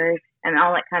chairs and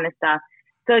all that kind of stuff.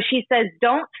 So she says,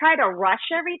 don't try to rush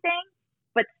everything,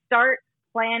 but start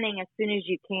planning as soon as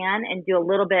you can and do a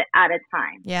little bit at a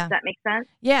time. Yeah. Does that make sense?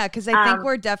 Yeah, because I think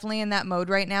we're definitely in that mode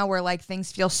right now where like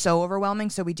things feel so overwhelming,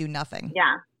 so we do nothing.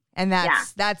 Yeah. And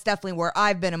that's definitely where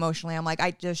I've been emotionally. I'm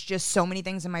like, just so many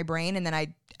things in my brain, and then I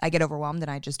get overwhelmed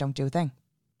and I just don't do a thing.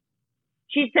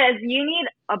 She says, you need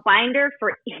a binder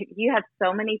for, you have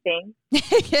so many things. Because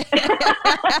she's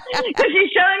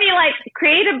showing me like,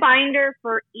 create a binder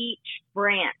for each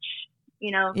branch,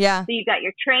 Yeah. So you've got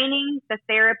your training, the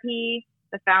therapy,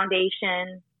 the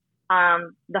foundation,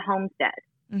 the homestead.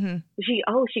 Mm-hmm.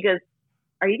 She goes,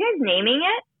 are you guys naming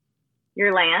it?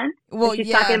 Your land? Well,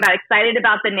 she's talking about excited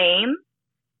about the name.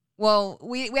 Well,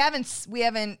 we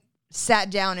haven't sat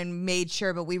down and made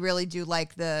sure, but we really do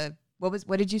like the,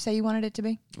 what did you say you wanted it to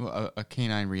be? Well, a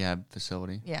canine rehab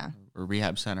facility. Yeah. Or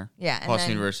rehab center. Yeah.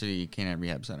 Boston University Canine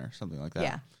Rehab Center, something like that.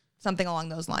 Yeah. Something along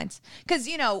those lines. Because,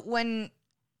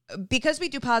 because we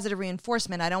do positive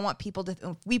reinforcement, I don't want people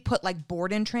to, we put like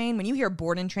board and train. When you hear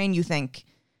board and train, you think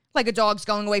like a dog's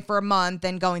going away for a month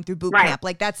and going through boot camp.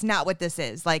 Like that's not what this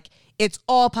is. Like it's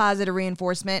all positive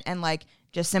reinforcement. And like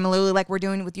just similarly like we're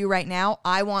doing with you right now,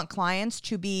 I want clients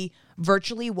to be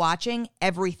virtually watching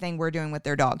everything we're doing with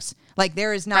their dogs. Like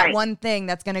there is not one thing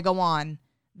that's going to go on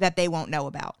that they won't know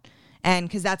about. And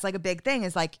because that's like a big thing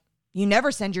is like, you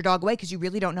never send your dog away because you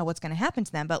really don't know what's going to happen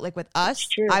to them. But like with us,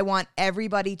 I want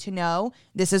everybody to know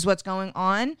this is what's going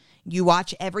on. You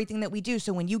watch everything that we do.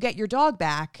 So when you get your dog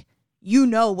back, you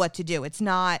know what to do. It's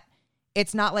not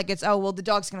like it's, the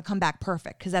dog's going to come back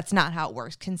perfect, because that's not how it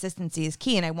works. Consistency is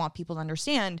key. And I want people to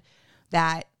understand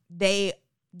that they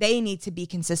need to be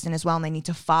consistent as well, and they need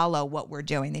to follow what we're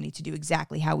doing. They need to do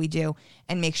exactly how we do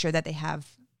and make sure that they have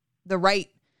the right,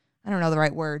 I don't know the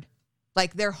right word,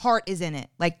 like their heart is in it.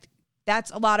 Like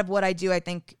that's a lot of what I do. I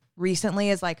think recently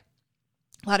is like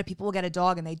a lot of people will get a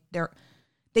dog and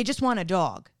they just want a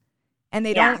dog, and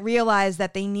they don't realize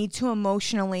that they need to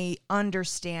emotionally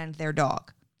understand their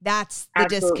dog. That's the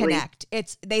disconnect.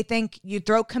 They think you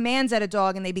throw commands at a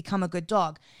dog and they become a good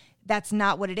dog. That's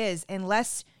not what it is.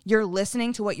 Unless you're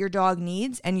listening to what your dog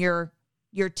needs and you're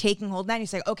taking hold of that and you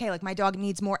say, okay, like my dog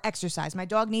needs more exercise. My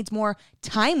dog needs more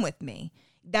time with me.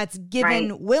 That's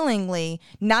given willingly,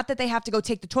 not that they have to go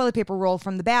take the toilet paper roll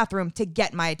from the bathroom to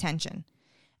get my attention.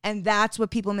 And that's what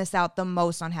people miss out the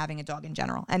most on having a dog in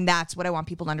general. And that's what I want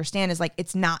people to understand is like,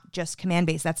 it's not just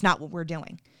command-based. That's not what we're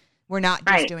doing. We're not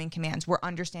just doing commands. We're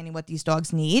understanding what these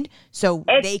dogs need so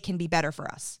they can be better for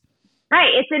us. Right.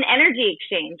 It's an energy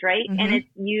exchange, right? Mm-hmm. And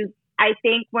I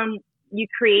think when you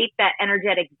create that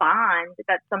energetic bond,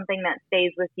 that's something that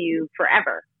stays with you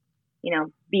forever,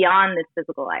 beyond this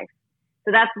physical life.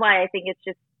 So that's why I think it's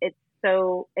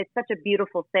such a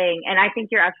beautiful thing. And I think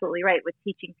you're absolutely right with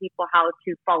teaching people how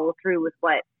to follow through with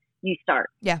what you start.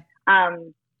 Yeah.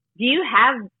 Do you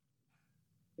have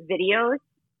videos?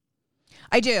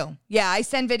 I do. Yeah. I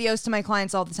send videos to my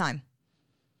clients all the time.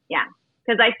 Yeah.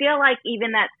 Because I feel like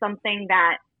even that's something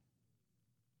that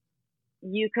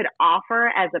you could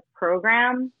offer as a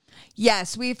program.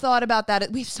 Yes, we've thought about that.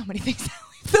 We have so many things that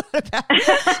we've thought about.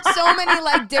 So many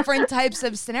like different types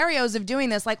of scenarios of doing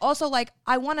this. Like also like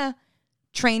I want to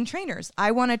train trainers.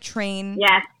 I want to train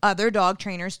other dog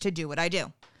trainers to do what I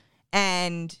do.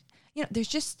 And, you know, there's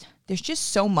just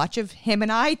so much of him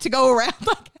and I to go around.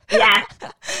 Yeah.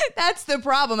 That's the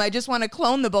problem. I just want to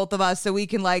clone the both of us so we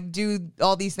can like do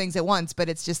all these things at once, but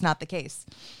it's just not the case.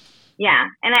 Yeah.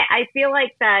 And I feel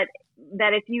like that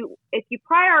if you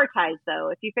prioritize though,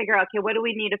 if you figure out, okay, what do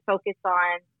we need to focus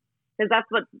on? Because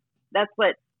that's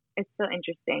what it's so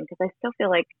interesting, because I still feel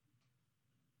like,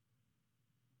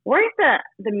 where's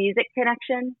the music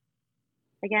connection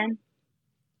again?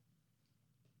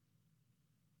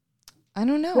 I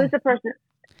don't know. Who's the person?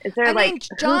 Is there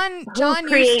John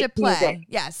used to play. Music?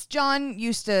 Yes, John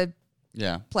used to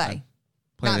play.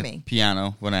 Not the me.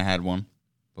 Piano when I had one,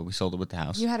 but we sold it with the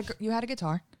house. You had a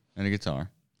guitar. And a guitar.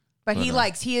 But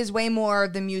he is way more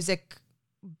of the music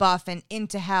buff and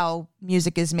into how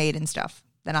music is made and stuff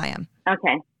than I am.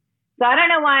 Okay. So I don't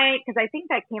know why, because I think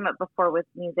that came up before with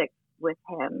music with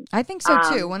him. I think so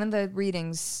too. One of the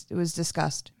readings it was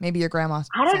discussed. Maybe your grandma.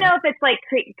 I don't know if it's like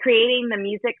creating the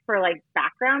music for like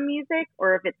background music,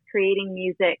 or if it's creating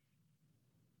music.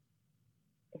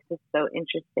 This is so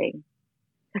interesting,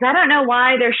 because I don't know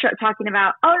why they're talking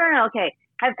about. Oh no, okay.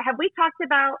 Have we talked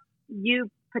about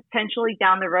you potentially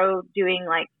down the road doing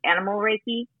like animal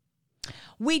Reiki?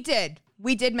 We did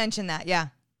mention that. Yeah.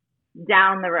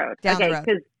 Down the road. Okay.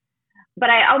 But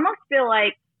I almost feel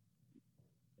like,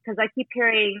 because I keep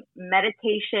hearing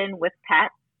meditation with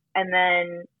pets and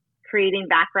then creating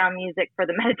background music for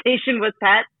the meditation with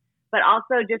pets, but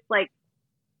also just like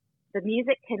the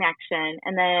music connection.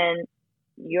 And then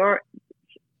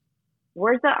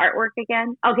where's the artwork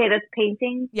again? Okay, that's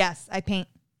painting. Yes, I paint.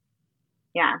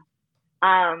 Yeah.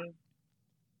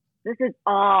 This is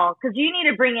all, because you need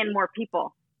to bring in more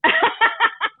people.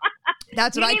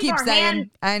 That's what I keep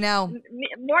saying. I know.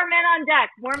 More men on deck.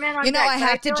 You know, I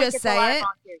have to just say it.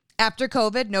 After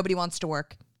COVID, nobody wants to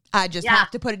work. I just have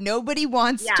to put it. Nobody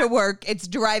wants to work. It's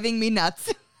driving me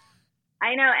nuts.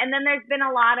 I know. And then there's been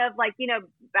a lot of like, you know,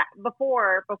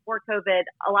 before COVID,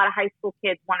 a lot of high school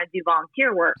kids want to do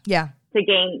volunteer work. Yeah. To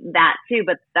gain that too,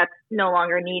 but that's no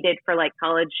longer needed for like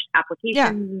college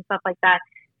applications and stuff like that.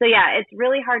 So yeah, it's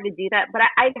really hard to do that. But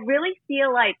I really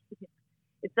feel like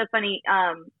it's so funny.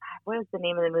 What is the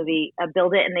name of the movie?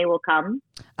 Build It and They Will Come.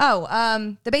 Oh,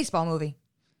 the baseball movie.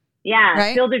 Yeah,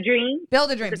 right? Field of Dreams.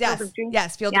 Field of Dreams, yes.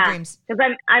 Yes, Field of Dreams. Because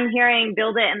I'm hearing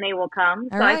Build It and They Will Come.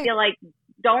 So I feel like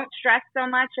don't stress so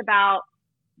much about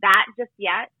that just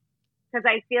yet. Because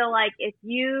I feel like if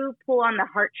you pull on the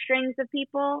heartstrings of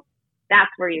people,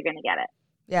 that's where you're going to get it.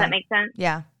 Yeah. Does that make sense?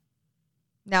 Yeah.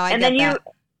 No, I get that.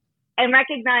 And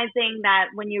recognizing that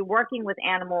when you're working with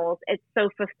animals, it's so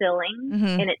fulfilling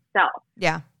in itself.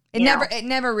 Yeah. It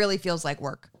never really feels like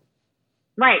work.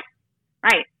 Right.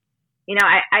 You know,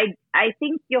 I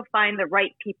think you'll find the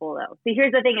right people though. See,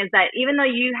 here's the thing is that even though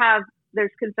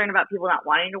there's concern about people not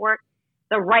wanting to work,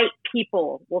 the right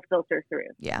people will filter through.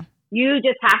 Yeah. You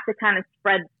just have to kind of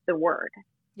spread the word.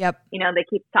 Yep. You know, they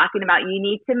keep talking about you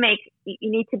need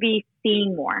to be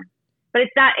seen more, but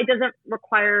it doesn't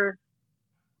require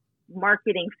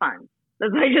marketing funds.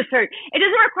 That's what I just heard. It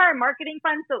doesn't require marketing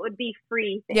funds, so it would be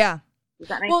free things. Yeah. Does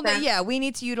that make sense? We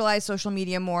need to utilize social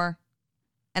media more.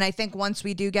 And I think once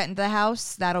we do get into the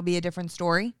house, that'll be a different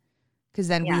story. Because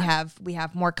then we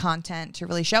have more content to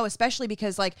really show, especially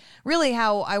because like really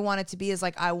how I want it to be is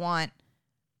like I want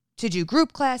to do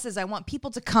group classes. I want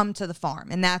people to come to the farm.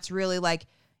 And that's really like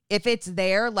if it's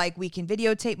there, like we can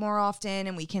videotape more often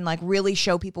and we can like really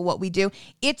show people what we do.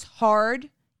 It's hard.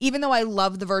 Even though I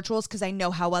love the virtuals because I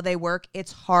know how well they work,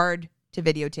 it's hard to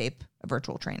videotape a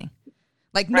virtual training.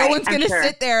 Like no one's going to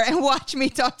sit there and watch me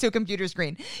talk to a computer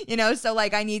screen, you know? So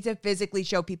like I need to physically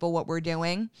show people what we're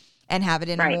doing and have it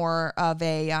in more of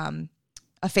a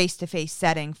face-to-face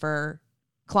setting for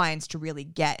clients to really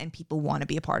get and people want to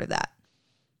be a part of that.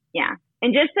 Yeah.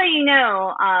 And just so you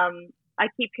know, I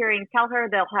keep hearing, tell her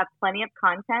they'll have plenty of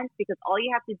content because all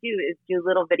you have to do is do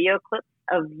little video clips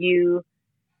of you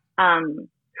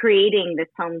creating this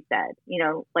homestead, you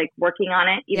know, like working on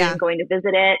it, even going to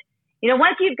visit it. You know,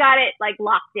 once you've got it like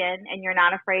locked in and you're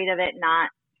not afraid of it not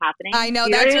happening. I know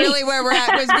that's really where we're at.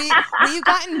 Because we've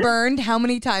gotten burned how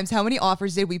many times, how many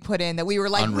offers did we put in that we were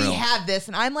like, Unreal. We have this.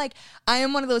 And I'm like, I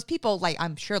am one of those people, like,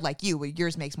 I'm sure like you,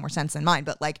 yours makes more sense than mine,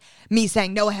 but like me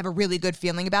saying, no, I have a really good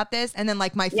feeling about this. And then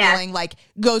like my feeling like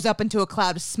goes up into a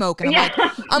cloud of smoke. And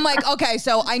I'm like, okay,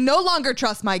 so I no longer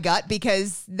trust my gut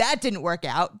because that didn't work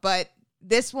out. But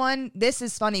this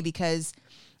is funny because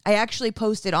I actually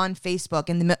posted on Facebook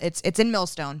and it's in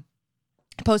Millstone.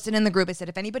 posted in the group. I said,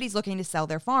 if anybody's looking to sell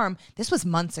their farm, this was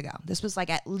months ago. This was like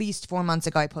at least 4 months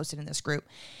ago. I posted in this group.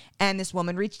 And this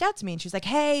woman reached out to me and she was like,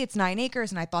 hey, it's 9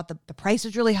 acres. And I thought the price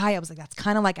was really high. I was like, that's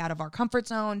kind of like out of our comfort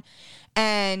zone.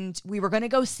 And we were going to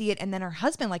go see it. And then her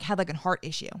husband like had like a heart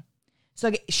issue. So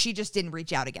like, she just didn't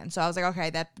reach out again. So I was like, okay,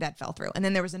 that fell through. And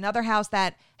then there was another house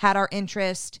that had our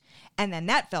interest. And then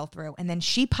that fell through. And then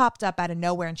she popped up out of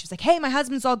nowhere and she was like, hey, my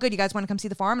husband's all good. You guys want to come see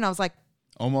the farm? And I was like,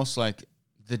 almost like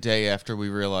the day after we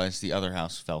realized the other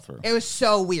house fell through. it was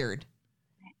so weird.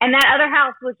 And that other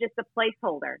house was just a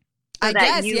placeholder. I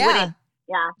guess, yeah.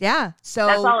 Yeah. So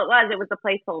that's all it was. It was a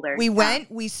placeholder. We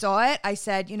went, we saw it. I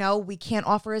said, we can't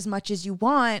offer as much as you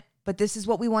want, but this is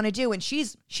what we want to do. And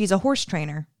she's a horse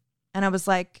trainer. And I was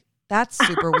like, that's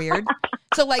super weird.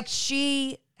 So like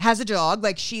she has a dog.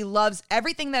 Like she loves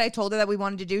everything that I told her that we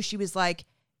wanted to do. She was like,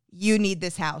 you need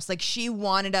this house. Like she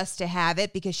wanted us to have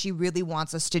it because she really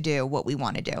wants us to do what we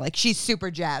want to do. Like she's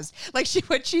super jazzed. Like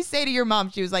what'd she say to your mom?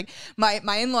 She was like, my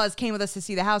in-laws came with us to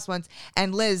see the house once.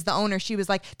 And Liz, the owner, she was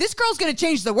like, this girl's going to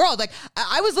change the world. Like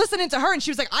I was listening to her and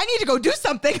she was like, I need to go do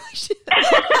something.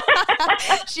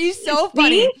 She's so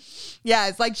funny. Yeah,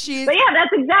 it's like she's... But yeah, that's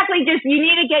exactly just, you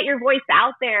need to get your voice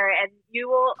out there and you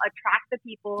will attract the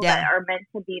people that are meant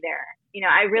to be there.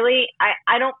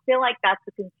 I don't feel like that's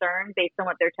a concern based on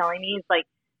what they're telling me. It's like,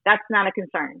 that's not a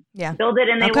concern. Yeah. Build it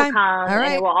and they will come. All right.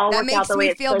 And it will all work out the way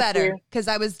it's supposed to. That makes me feel better because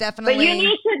I was definitely... But you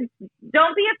need to,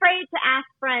 don't be afraid to ask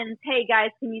friends, hey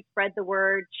guys, can you spread the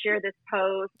word, share this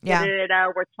post,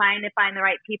 we're trying to find the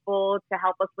right people to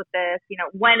help us with this,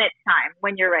 when it's time,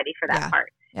 when you're ready for that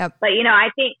part. Yep. But I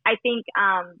think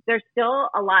there's still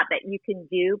a lot that you can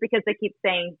do because they keep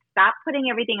saying stop putting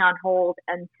everything on hold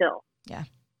until. Yeah. ...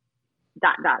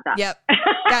 Yep.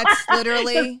 That's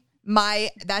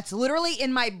literally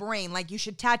in my brain. Like you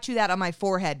should tattoo that on my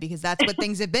forehead because that's what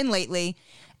things have been lately.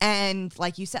 And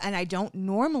like you said, and I don't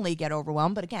normally get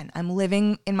overwhelmed, but again, I'm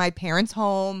living in my parents'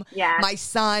 home. Yeah. My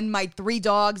son, my 3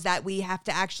 dogs that we have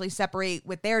to actually separate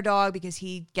with their dog because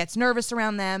he gets nervous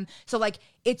around them. So like,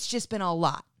 it's just been a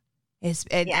lot.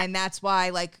 And that's why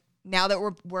like now that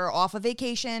we're off of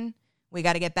vacation, we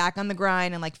got to get back on the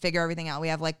grind and like figure everything out. We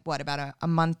have like about a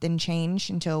month and change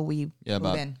until we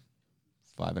move in.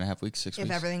 5.5 weeks, 6 weeks.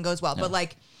 If everything goes well. Yeah. But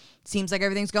like, seems like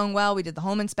everything's going well. We did the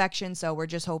home inspection. So we're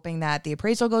just hoping that the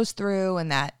appraisal goes through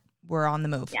and that we're on the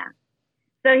move. Yeah.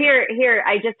 So here,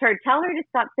 I just heard, tell her to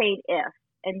stop saying if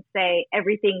and say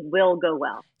everything will go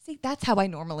well. See, that's how I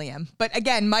normally am. But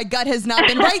again, my gut has not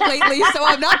been right lately, so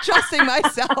I'm not trusting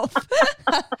myself.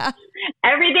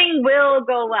 Everything will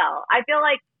go well. I feel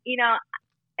like,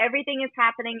 everything is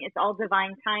happening. It's all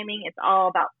divine timing. It's all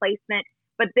about placement.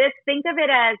 But think of it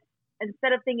as,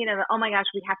 instead of thinking of, oh my gosh,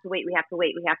 we have to wait.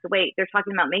 They're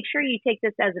talking about make sure you take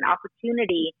this as an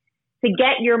opportunity to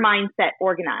get your mindset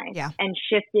organized and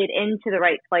shifted into the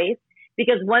right place.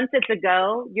 Because once it's a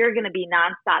go, you're going to be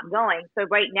nonstop going. So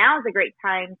right now is a great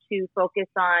time to focus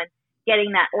on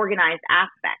getting that organized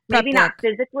aspect. Maybe not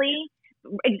physically.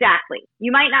 Exactly.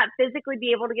 You might not physically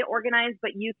be able to get organized,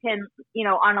 but you can,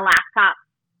 on a laptop,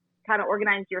 kind of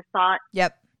organize your thoughts.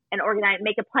 Yep. And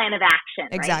make a plan of action.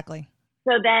 Exactly. Right?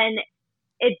 So then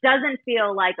it doesn't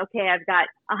feel like, okay, I've got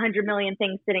 100 million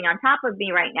things sitting on top of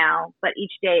me right now, but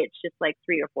each day it's just like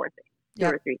 3 or 4 things,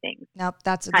 2 or 3 things. Nope,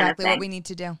 that's exactly what we need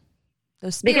to do.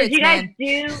 Those spirits, because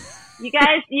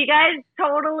you guys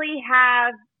totally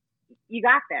have, you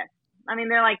got this. I mean,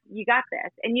 they're like, you got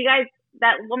this. And you guys,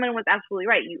 that woman was absolutely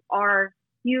right. You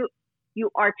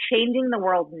are changing the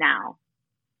world now.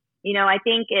 I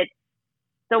think it's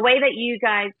the way that you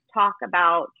guys talk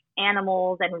about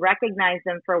animals and recognize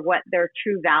them for what their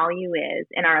true value is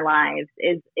in our lives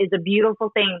is a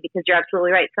beautiful thing, because you're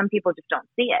absolutely right. Some people just don't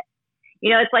see it.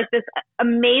 It's like this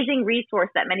amazing resource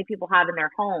that many people have in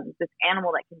their homes, this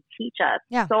animal that can teach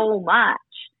us so much.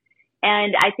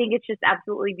 And I think it's just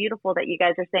absolutely beautiful that you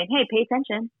guys are saying, hey, pay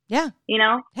attention. Yeah.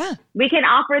 Yeah. We can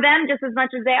offer them just as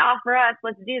much as they offer us.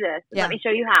 Let's do this. Let me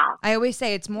show you how. I always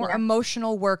say it's more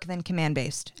emotional work than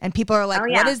command-based. And people are like,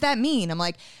 what does that mean? I'm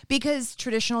like, because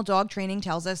traditional dog training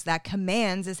tells us that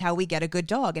commands is how we get a good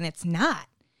dog. And it's not.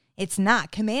 It's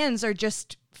not. Commands are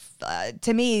just,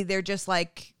 to me, they're just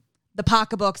like the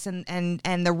pocketbooks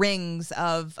and the rings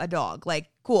of a dog.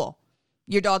 Like, cool.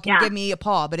 Your dog can give me a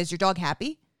paw, but is your dog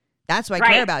happy? That's what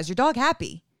I care about. Is your dog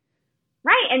happy?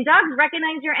 Right. And dogs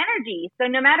recognize your energy. So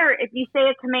no matter if you say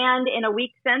a command in a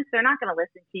weak sense, they're not going to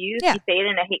listen to you. If you say it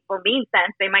in a hateful, mean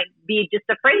sense, they might be just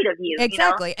afraid of you.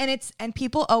 Exactly. And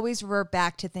people always revert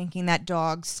back to thinking that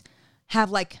dogs have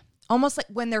like almost like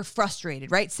when they're frustrated,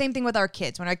 right? Same thing with our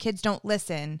kids. When our kids don't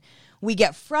listen, we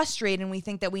get frustrated and we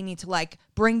think that we need to like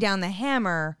bring down the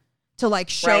hammer to like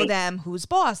show them who's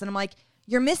boss. And I'm like,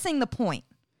 you're missing the point.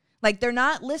 Like, they're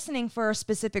not listening for a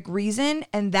specific reason,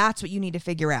 and that's what you need to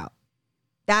figure out.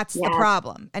 That's the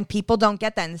problem. And people don't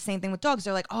get that. And the same thing with dogs.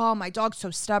 They're like, oh, my dog's so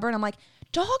stubborn. I'm like,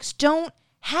 dogs don't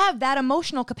have that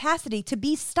emotional capacity to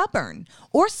be stubborn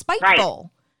or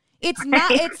spiteful. Right. It's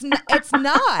not. It's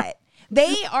not.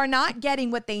 They are not getting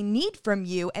what they need from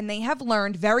you, and they have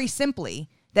learned very simply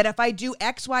that if I do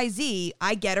X, Y, Z,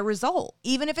 I get a result,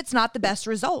 even if it's not the best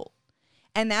result.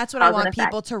 And that's what I want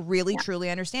people to really, truly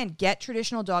understand. Get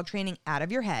traditional dog training out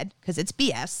of your head, because it's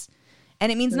BS,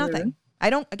 and it means nothing. I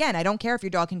don't care if your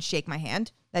dog can shake my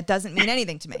hand. That doesn't mean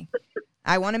anything to me.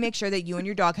 I want to make sure that you and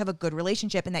your dog have a good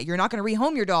relationship, and that you're not going to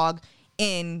rehome your dog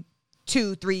in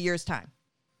 2-3 years' time.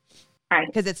 Right.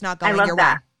 Because it's not going your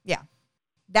way. Yeah.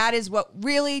 That is what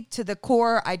really, to the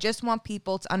core, I just want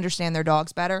people to understand their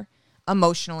dogs better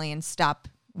emotionally and stop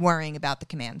worrying about the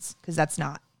commands, because that's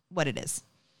not what it is.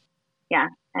 Yeah,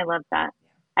 I love that.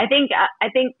 I think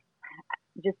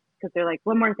just because they're like,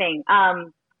 one more thing.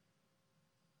 Have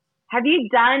you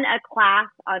done a class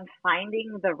on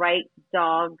finding the right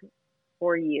dog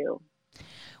for you?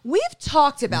 We've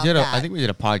talked about that. I think we did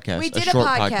a podcast. We did a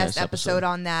podcast episode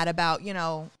on that about,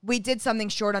 we did something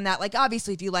short on that. Like,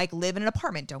 obviously, if you live in an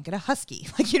apartment, don't get a husky.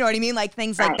 Like, you know what I mean? Like,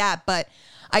 things like that. But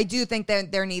I do think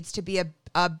that there needs to be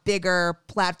a bigger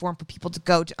platform for people to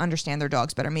go to understand their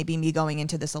dogs better. Maybe me going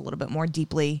into this a little bit more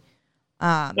deeply.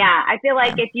 I feel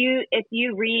like if you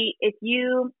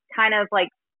kind of like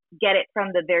get it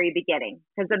from the very beginning,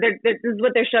 because this is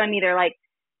what they're showing me. They're like,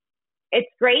 it's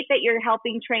great that you're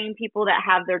helping train people that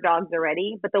have their dogs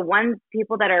already, but the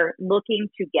people that are looking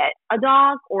to get a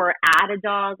dog or add a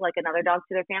dog, like another dog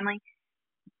to their family,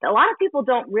 a lot of people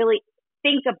don't really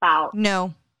think about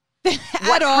what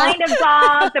kind of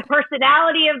dog, the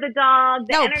personality of the dog,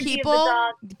 the energy of the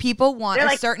dog. People want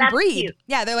a certain breed. Cute.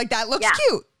 Yeah, they're like, that looks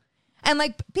cute. And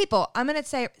like, people, I'm going to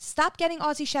say, stop getting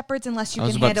Aussie Shepherds unless you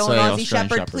can handle an Aussie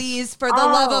Shepherd. Please, for the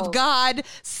love of God,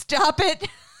 stop it.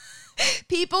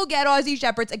 People get Aussie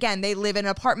Shepherds. Again, they live in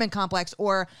an apartment complex,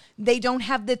 or they don't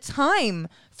have the time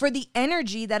for the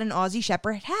energy that an Aussie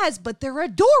Shepherd has, but they're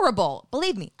adorable.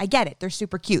 Believe me, I get it. They're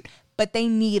super cute, but they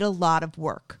need a lot of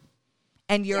work.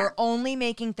 And you're only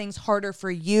making things harder for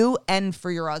you and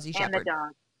for your Aussie Shepherd. And the dog.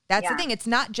 That's the thing. It's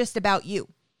not just about you.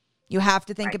 You have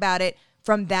to think about it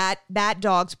from that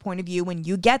dog's point of view when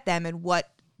you get them, and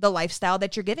what the lifestyle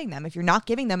that you're giving them. If you're not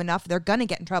giving them enough, they're going to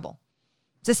get in trouble.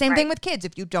 It's the same thing with kids.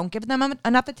 If you don't give them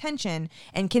enough attention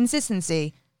and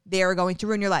consistency, they are going to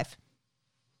ruin your life.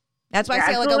 That's why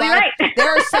I say, like, there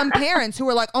are some parents who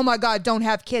are like, oh my God, don't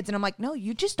have kids. And I'm like, no,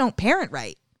 you just don't parent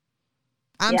right.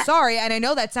 I'm sorry. And I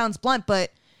know that sounds blunt,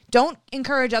 but don't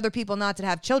encourage other people not to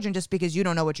have children just because you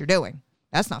don't know what you're doing.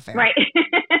 That's not fair. Right.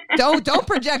 Don't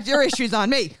project your issues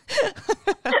on me.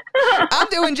 I'm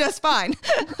doing just fine.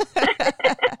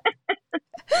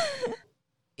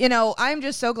 I'm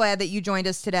just so glad that you joined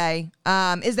us today.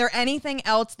 Is there anything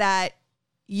else that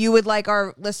you would like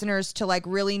our listeners to like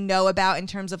really know about in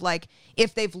terms of like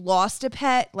if they've lost a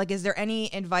pet? Like, is there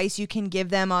any advice you can give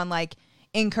them on like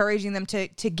encouraging them to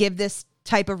give this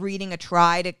type of reading a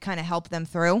try to kind of help them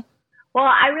through? Well,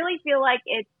 I really feel like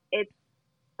it's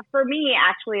for me,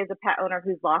 actually, as a pet owner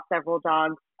who's lost several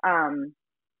dogs,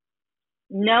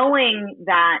 knowing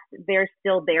that they're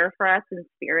still there for us in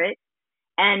spirit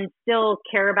and still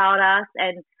care about us.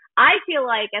 And I feel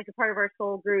like as a part of our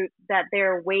soul group that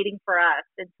they're waiting for us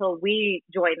until we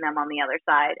join them on the other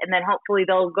side. And then hopefully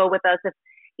they'll go with us if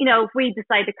we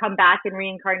decide to come back in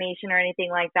reincarnation or anything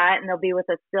like that, and they'll be with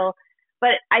us still.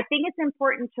 But I think it's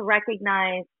important to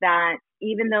recognize that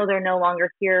even though they're no longer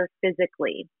here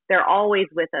physically, they're always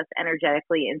with us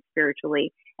energetically and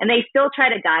spiritually. And they still try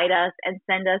to guide us and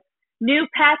send us new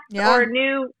pets or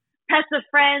new pets of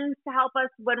friends to help us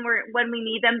when we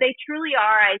need them. They truly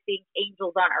are, I think,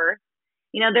 angels on earth.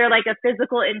 They're like a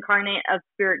physical incarnate of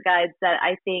spirit guides that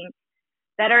I think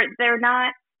they're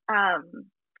not,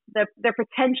 their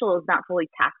potential is not fully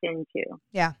tapped into.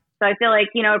 Yeah. So I feel like,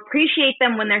 appreciate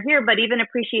them when they're here, but even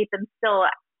appreciate them still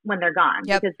when they're gone,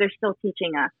 because they're still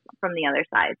teaching us from the other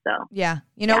side. So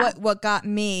what got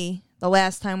me the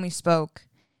last time we spoke,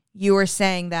 you were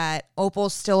saying that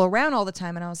Opal's still around all the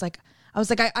time. And I was like,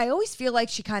 I always feel like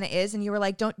she kind of is. And you were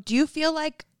like, do you feel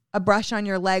like a brush on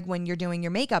your leg when you're doing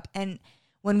your makeup? And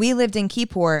when we lived in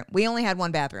Keyport, we only had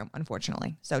one bathroom,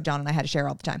 unfortunately. So John and I had to share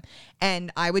all the time.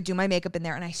 And I would do my makeup in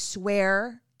there. And I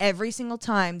swear every single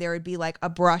time there would be like a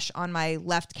brush on my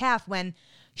left calf. When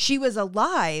she was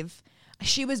alive,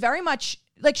 she was very much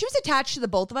like, she was attached to the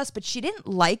both of us, but she didn't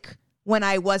like when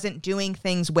I wasn't doing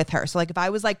things with her. So like if I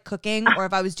was like cooking or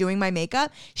if I was doing my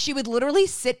makeup, she would literally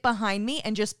sit behind me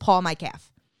and just paw my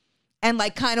calf and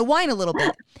like kind of whine a little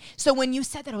bit. So when you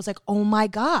said that, I was like, oh my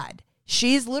God.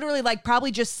 She's literally like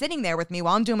probably just sitting there with me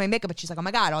while I'm doing my makeup, but she's like, oh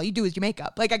my God, all you do is your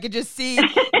makeup. Like I could just see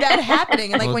that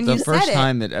happening. And like when you said it. The first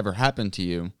time it ever happened to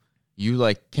you, you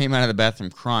like came out of the bathroom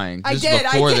crying. I Just did.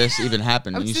 before this even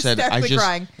happened. And you said,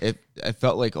 crying. I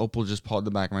felt like Opal just pawed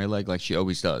the back of my leg like she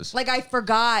always does. Like I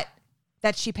forgot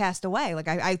that she passed away. Like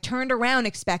I turned around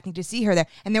expecting to see her there.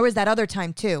 And there was that other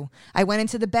time too. I went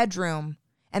into the bedroom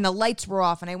and the lights were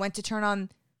off and I went to turn on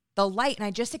the light and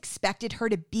I just expected her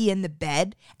to be in the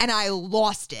bed and I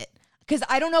lost it. Because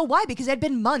I don't know why, because it had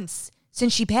been months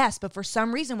since she passed. But for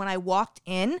some reason, when I walked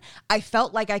in, I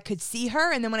felt like I could see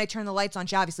her. And then when I turned the lights on,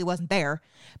 she obviously wasn't there.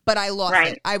 But I lost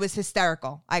it. I was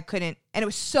hysterical. I couldn't. And it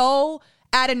was so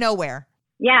out of nowhere.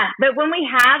 Yeah. But when we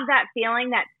have that feeling,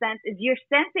 that sense, is you're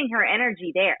sensing her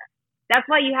energy there. That's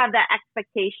why you have that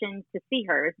expectation to see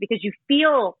her, is because you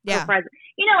feel her presence.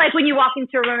 You know, like when you walk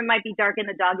into a room, it might be dark and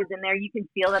the dog is in there. You can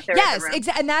feel that they're in the room.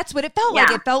 Exactly. And that's what it felt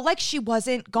like. It felt like she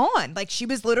wasn't gone. Like she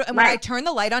was literally, and when I turned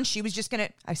the light on, she was just going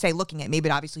to, I say looking at me,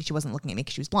 but obviously she wasn't looking at me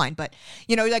because she was blind. But,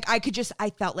 you know, like I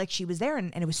felt like she was there.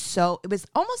 And it was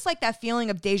almost like that feeling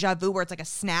of deja vu where it's like a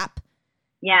snap.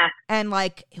 Yeah. And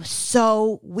like, it was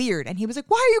so weird. And he was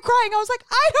like, why are you crying? I was like,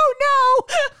 I don't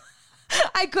know.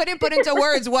 I couldn't put into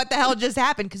words what the hell just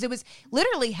happened because it was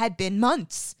literally had been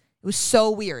months. It was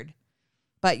so weird.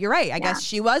 But you're right. I guess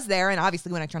she was there. And obviously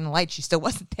when I turned the light, she still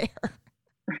wasn't there.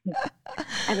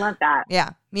 I love that.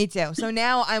 Yeah, me too. So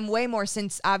now I'm way more,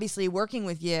 since obviously working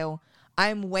with you,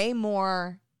 I'm way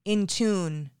more in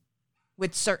tune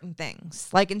with certain things.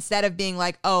 Like instead of being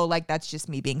like, oh, like that's just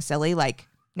me being silly. Like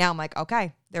now I'm like,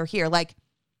 okay, they're here. Like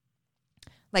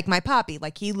my Poppy,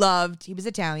 like he was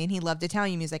Italian. He loved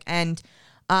Italian music. And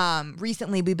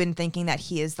recently we've been thinking that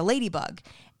he is the ladybug.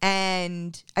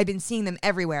 And I've been seeing them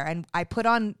everywhere. And I put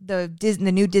on the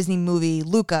new Disney movie,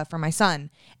 Luca, for my son.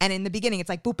 And in the beginning, it's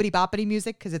like boopity boppity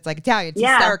music because it's like Italian. It's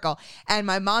hysterical. And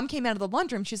my mom came out of the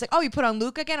lunchroom. She's like, oh, you put on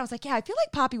Luca again? I was like, yeah, I feel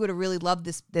like Poppy would have really loved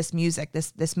this music,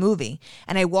 this movie.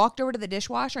 And I walked over to the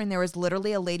dishwasher and there was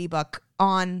literally a ladybug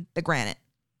on the granite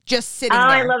just sitting there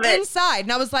I love it. Inside.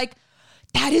 And I was like,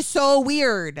 that is so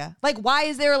weird. Like, why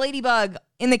is there a ladybug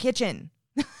in the kitchen?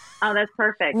 Oh, that's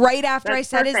perfect. Right after I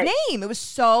said his name. It was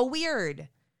so weird.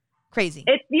 Crazy.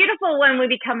 It's beautiful when we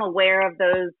become aware of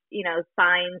those, you know,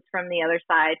 signs from the other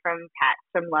side, from pets,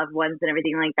 from loved ones and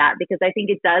everything like that, because I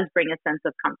think it does bring a sense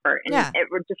of comfort. And it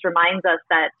just reminds us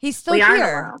that he's still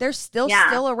here. They're still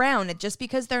around. Just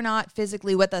because they're not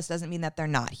physically with us doesn't mean that they're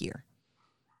not here.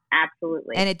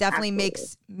 Absolutely. And it definitely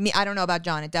makes me, I don't know about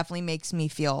John, it definitely makes me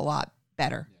feel a lot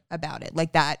better about it.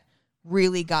 Like that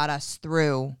really got us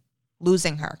through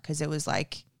losing her, because it was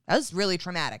like, that was really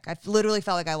traumatic. I literally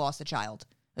felt like I lost a child.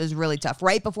 It was really tough.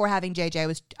 Right before having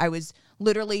JJ, I was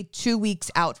literally 2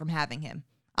 weeks out from having him.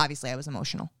 Obviously, I was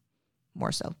emotional,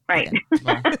 more so. Right.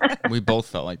 Well, we both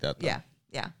felt like that, though.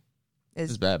 Yeah. It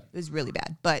was bad. It was really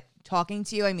bad. But talking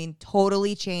to you, I mean,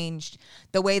 totally changed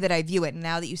the way that I view it. And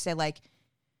now that you said, like,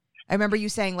 I remember you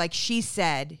saying, like, she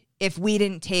said if we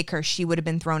didn't take her, she would have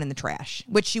been thrown in the trash,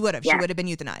 which she would have. Yeah. She would have been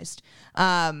euthanized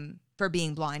for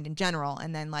being blind in general.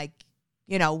 And then, like,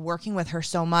 you know, working with her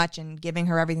so much and giving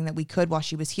her everything that we could while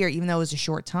she was here, even though it was a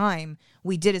short time,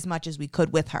 we did as much as we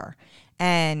could with her.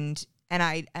 And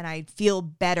I feel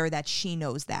better that she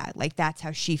knows that. Like, that's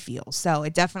how she feels. So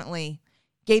it definitely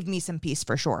gave me some peace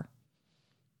for sure.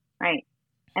 Right.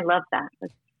 I love that.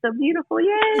 That's so beautiful.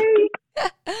 Yay.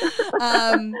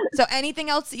 So anything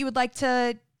else that you would like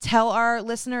to tell our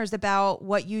listeners about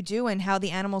what you do and how the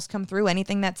animals come through?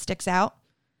 Anything that sticks out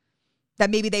that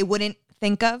maybe they wouldn't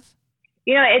think of?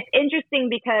 You know, it's interesting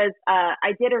because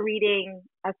I did a reading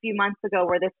a few months ago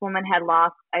where this woman had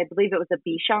lost, I believe it was a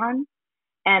Bichon.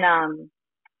 And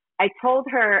I told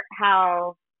her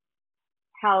how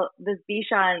this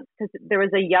Bichon, because there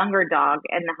was a younger dog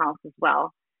in the house as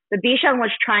well. The Bichon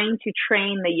was trying to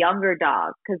train the younger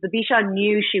dog because the Bichon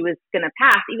knew she was going to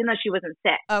pass, even though she wasn't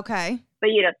sick. Okay.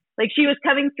 But, you know, like she was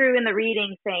coming through in the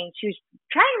reading saying she was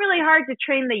trying really hard to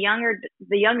train the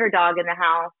younger dog in the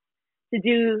house to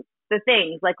do the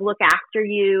things like look after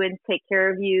you and take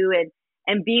care of you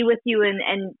and be with you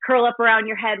and curl up around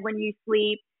your head when you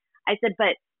sleep. I said,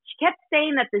 but she kept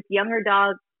saying that this younger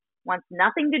dog wants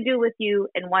nothing to do with you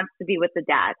and wants to be with the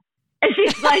dad. And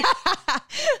she's like,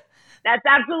 that's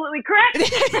absolutely correct.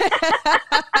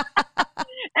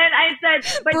 And I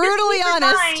said, but brutally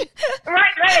honest.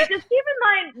 Right. Just keep in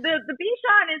mind, the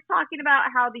Bichon is talking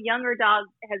about how the younger dog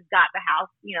has got the house,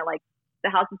 you know, like the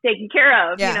house is taken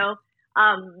care of, you know,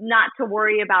 not to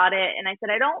worry about it. And I said,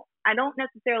 I don't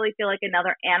necessarily feel like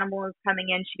another animal is coming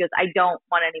in. She goes, I don't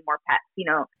want any more pets. You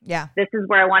know, this is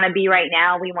where I want to be right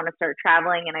now. We want to start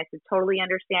traveling. And I said, totally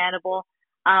understandable.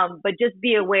 But just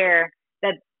be aware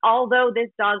that although this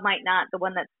dog might not, the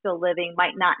one that's still living,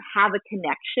 might not have a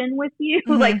connection with you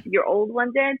like your old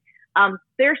one did,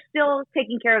 they're still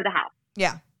taking care of the house.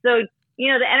 Yeah. So,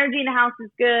 you know, the energy in the house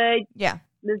is good. Yeah.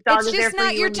 This dog is there for you. It's just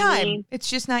not your time. It's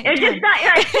just not your time.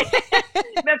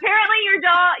 But apparently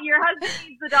your husband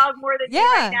needs the dog more than you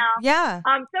right now. Yeah.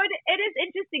 So it is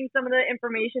interesting, some of the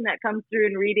information that comes through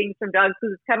in reading from dogs,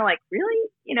 because it's kind of like, really?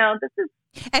 You know, this is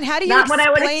and how do you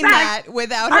explain that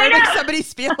without hurting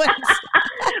somebody's feelings?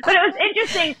 But it was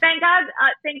interesting. Thank God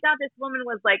this woman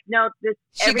was like, no,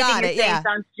 everything you're saying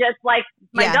sounds just like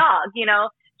my dog, you know?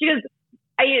 She goes,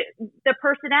 the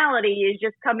personality is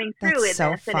just coming through in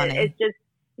so this. Funny. And it's just,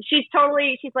 she's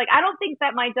like, I don't think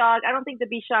the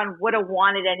Bichon would have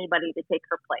wanted anybody to take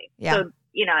her place. Yeah. So,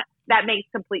 you know, that makes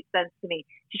complete sense to me.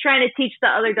 She's trying to teach the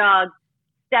other dog,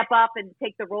 step up and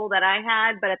take the role that I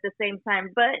had, but at the same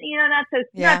time, you know,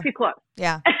 not too close.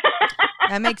 Yeah.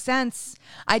 That makes sense.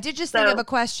 I did just think of a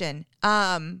question. You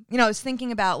know, I was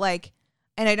thinking about like,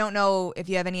 and I don't know if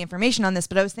you have any information on this,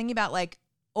 but I was thinking about like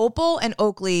Opal and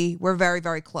Oakley were very,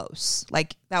 very close.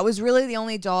 Like that was really the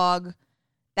only dog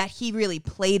that he really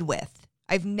played with.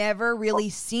 I've never really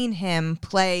seen him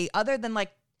play other than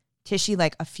like Tishy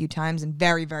like a few times and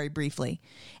very, very briefly.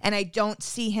 And I don't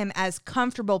see him as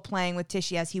comfortable playing with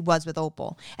Tishy as he was with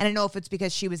Opal. And I don't know if it's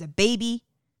because she was a baby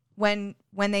when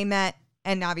they met,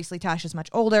 and obviously Tasha's much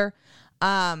older.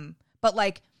 But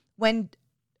like when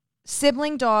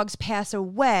sibling dogs pass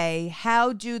away,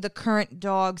 how do the current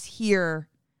dogs here,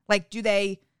 like do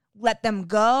they let them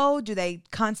go? Do they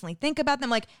constantly think about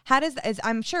them? Like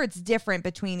I'm sure it's different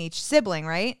between each sibling,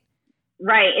 right?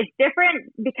 Right. It's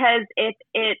different because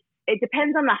it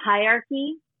depends on the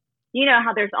hierarchy. You know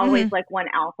how there's always like one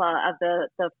alpha of the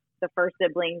first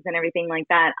siblings and everything like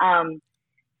that.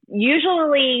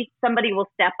 Usually somebody will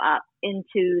step up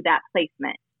into that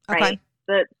placement, right?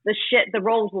 Okay. The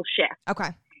roles will shift. Okay.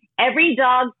 Every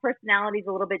dog's personality is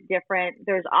a little bit different.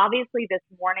 There's obviously this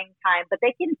warning time, but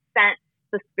they can sense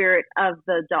the spirit of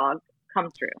the dog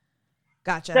come through.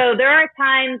 Gotcha. So there are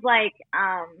times like,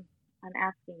 I'm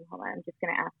just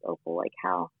going to ask Opal, like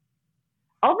how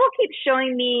Opal keeps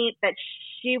showing me that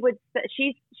she's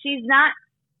not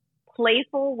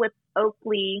playful with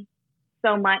Oakley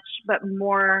so much, but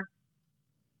more,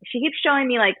 she keeps showing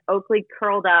me like Oakley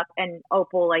curled up and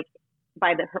Opal like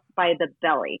by the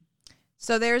belly.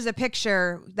 So there's a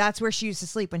picture. That's where she used to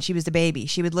sleep when she was a baby.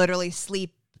 She would literally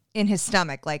sleep in his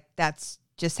stomach. Like that's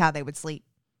just how they would sleep.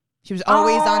 She was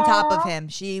always on top of him.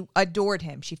 She adored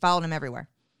him. She followed him everywhere.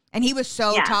 And he was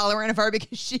so tolerant of her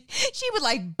because she would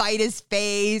like bite his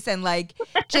face and like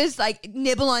just like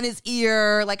nibble on his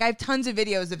ear. Like I have tons of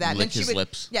videos of that. Lick his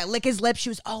lips. Yeah, lick his lips. She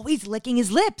was always licking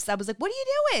his lips. I was like, what are you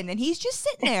doing? And he's just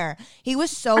sitting there. He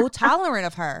was so tolerant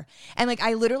of her. And like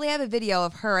I literally have a video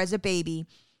of her as a baby.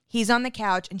 He's on the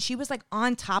couch and she was like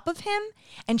on top of him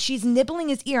and she's nibbling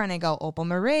his ear. And I go, Opal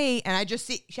Marie. And I just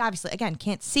see, she obviously, again,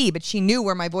 can't see, but she knew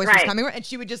where my voice was coming from. And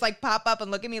she would just like pop up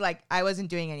and look at me like I wasn't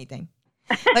doing anything.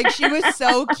 Like she was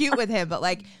so cute with him. But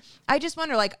like, I just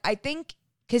wonder, like, I think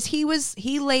because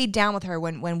he laid down with her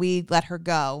when we let her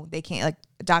go. They came, like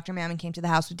Dr. Mammon came to the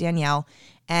house with Danielle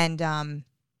and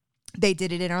they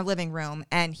did it in our living room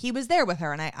and he was there with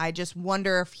her. And I just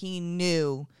wonder if he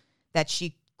knew that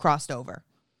she crossed over.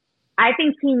 I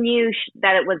think he knew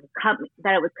that it was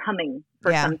coming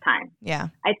for some time. Yeah.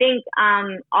 I think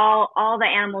all the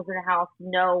animals in the house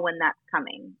know when that's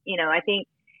coming. You know, I think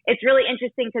it's really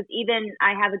interesting because even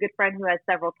I have a good friend who has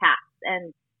several cats,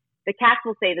 and the cats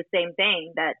will say the same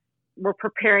thing, that we're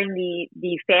preparing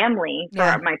the family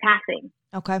for my passing.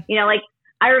 Okay. You know, like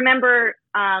I remember,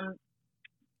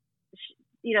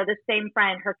 you know, this same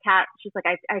friend, her cat, she's like,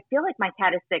 I feel like my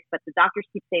cat is sick, but the doctors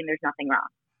keep saying there's nothing wrong.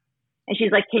 And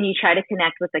she's like, can you try to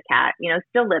connect with the cat? You know,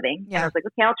 still living. Yeah. And I was like,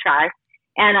 okay, I'll try.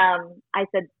 And I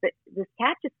said, but this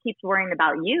cat just keeps worrying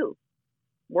about you.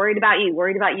 Worried about you.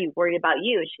 And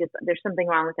she goes, there's something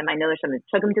wrong with him. I know there's something.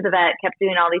 Took him to the vet, kept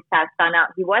doing all these tests, found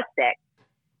out he was sick.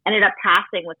 Ended up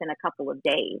passing within a couple of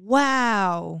days.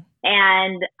 Wow.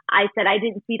 And I said, I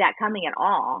didn't see that coming at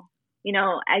all. You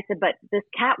know, I said, but this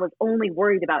cat was only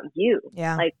worried about you.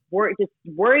 Yeah. Like, just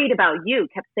worried about you.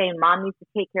 Kept saying, Mom needs to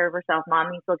take care of herself.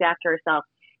 Mom needs to look after herself.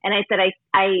 And I said,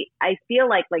 I feel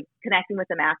like connecting with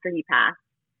him after he passed,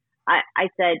 I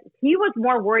said, he was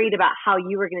more worried about how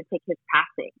you were going to take his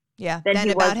passing. Yeah. Than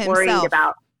he was worried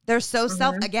about. They're so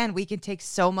again, we can take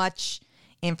so much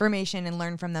information and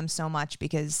learn from them so much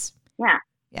because Yeah.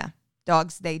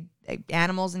 Dogs, they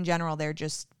animals in general,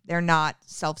 they're not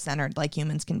self-centered like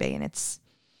humans can be, and it's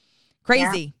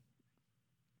crazy.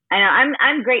 I know.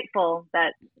 I'm grateful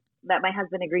that my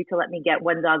husband agreed to let me get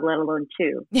one dog, let alone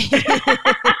two.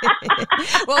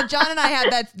 Well, John and I have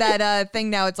that thing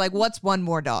now. It's like, what's one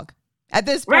more dog at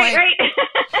this point? Right.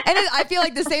 And I feel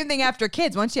like the same thing after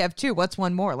kids. Once you have two, what's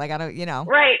one more? Like, I don't,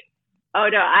 Right. Oh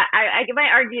no, I might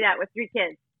argue that with 3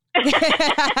 kids.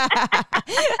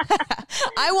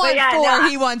 I want 4.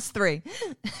 He wants 3.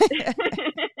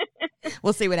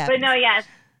 We'll see what happens. But no, yes.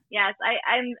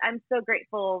 I'm so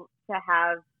grateful to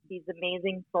have these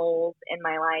amazing souls in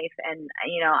my life, and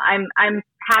I'm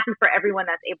happy for everyone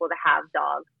that's able to have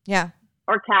dogs. Yeah.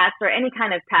 Or cats or any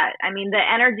kind of pet. I mean, the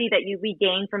energy that we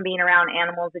gain from being around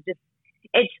animals,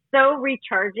 it's so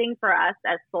recharging for us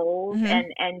as souls,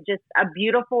 and just a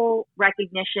beautiful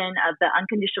recognition of the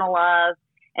unconditional love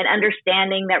and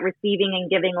understanding that receiving and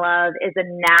giving love is a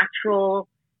natural,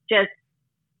 just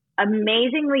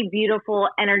amazingly beautiful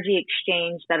energy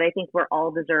exchange that I think we're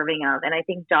all deserving of. And I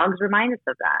think dogs remind us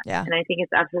of that. Yeah. And I think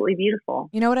it's absolutely beautiful.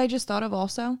 You know what I just thought of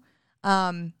also?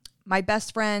 My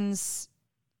best friend's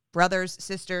brothers,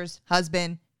 sisters,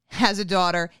 husband has a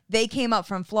daughter. They came up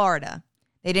from Florida.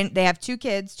 They have 2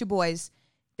 kids, 2 boys.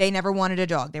 They never wanted a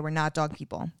dog. They were not dog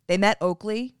people. They met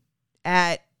Oakley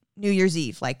at New Year's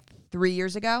Eve, like 3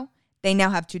 years ago. They now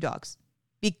have 2 dogs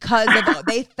because of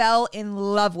they fell in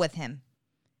love with him.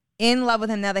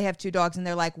 Now they have 2 dogs, and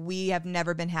they're like, we have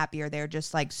never been happier. They're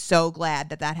just like so glad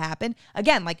that happened.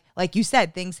 Again, like you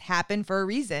said, things happen for a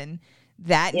reason.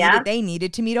 They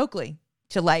needed to meet Oakley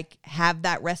to like have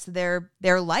that rest of their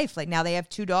life. Like now they have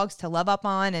 2 dogs to love up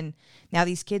on, and now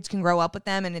these kids can grow up with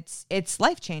them, and it's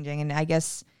life changing. And I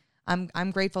guess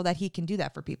I'm grateful that he can do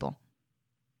that for people.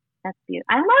 That's beautiful.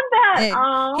 I love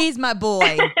that. He's my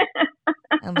boy.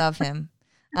 I love him.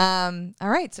 All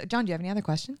right. So John, do you have any other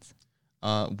questions?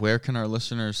 Where can our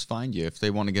listeners find you if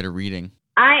they want to get a reading?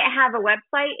 I have a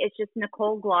website. It's just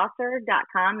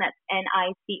NicoleGlosser.com. That's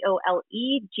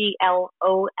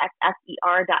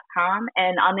NicoleGlosser.com.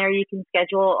 And on there you can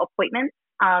schedule appointments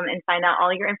and find out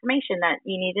all your information that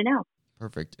you need to know.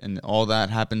 Perfect. And all that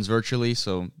happens virtually,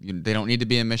 so they don't need to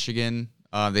be in Michigan.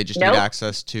 They just need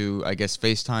access to, I guess,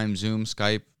 FaceTime, Zoom,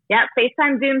 Skype. Yeah,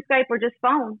 FaceTime, Zoom, Skype, or just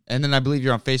phone. And then I believe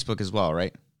you're on Facebook as well,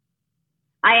 right?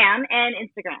 I am, and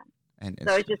Instagram.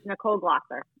 So it's just Nicole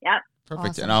Glosser. Yep. Perfect.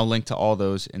 Awesome. And I'll link to all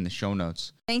those in the show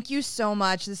notes. Thank you so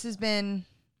much. This has been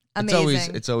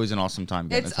amazing. It's always an awesome time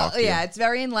getting to talk to you. Yeah, it's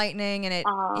very enlightening. And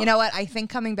you know what? I think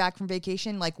coming back from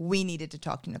vacation, like we needed to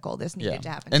talk to Nicole. This needed to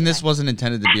happen. And this wasn't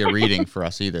intended to be a reading for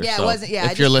us either. Yeah, so it wasn't. Yeah.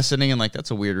 If you're listening and like,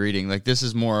 that's a weird reading, like this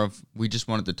is more of, we just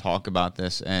wanted to talk about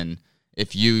this. And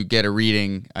if you get a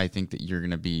reading, I think that you're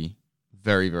going to be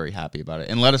very, very happy about it.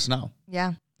 And let us know.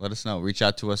 Yeah. Let us know. Reach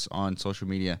out to us on social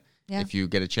media. Yeah. If you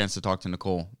get a chance to talk to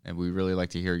Nicole, and we really like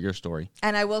to hear your story.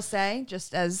 And I will say,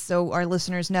 just as so our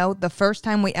listeners know, the first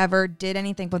time we ever did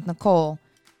anything with Nicole,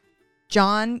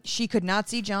 she could not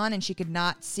see John, and she could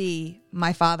not see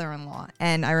my father-in-law.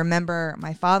 And I remember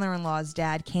my father-in-law's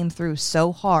dad came through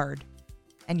so hard,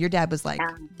 and your dad was like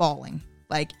bawling,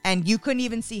 like, and you couldn't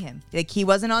even see him. Like he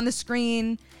wasn't on the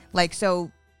screen. Like, so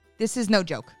this is no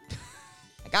joke.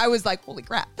 Like I was like, holy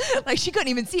crap. Like she couldn't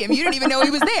even see him. You didn't even know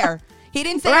he was there. He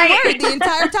didn't say a word the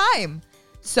entire time.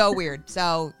 So weird.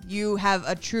 So you have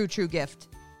a true gift.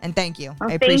 And thank you.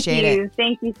 I appreciate it.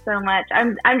 Thank you so much.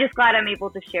 I'm just glad I'm able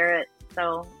to share it.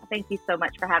 So thank you so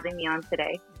much for having me on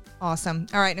today. Awesome.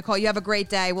 All right, Nicole, you have a great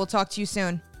day. We'll talk to you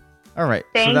soon. All right.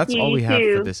 So that's all we have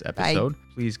for this episode. Bye.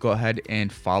 Please go ahead and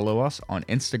follow us on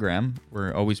Instagram.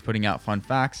 We're always putting out fun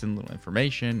facts and little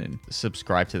information, and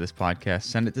subscribe to this podcast.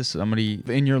 Send it to somebody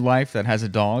in your life that has a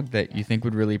dog that you think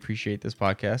would really appreciate this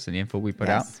podcast and the info we put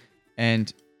out.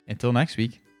 And until next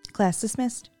week. Class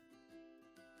dismissed.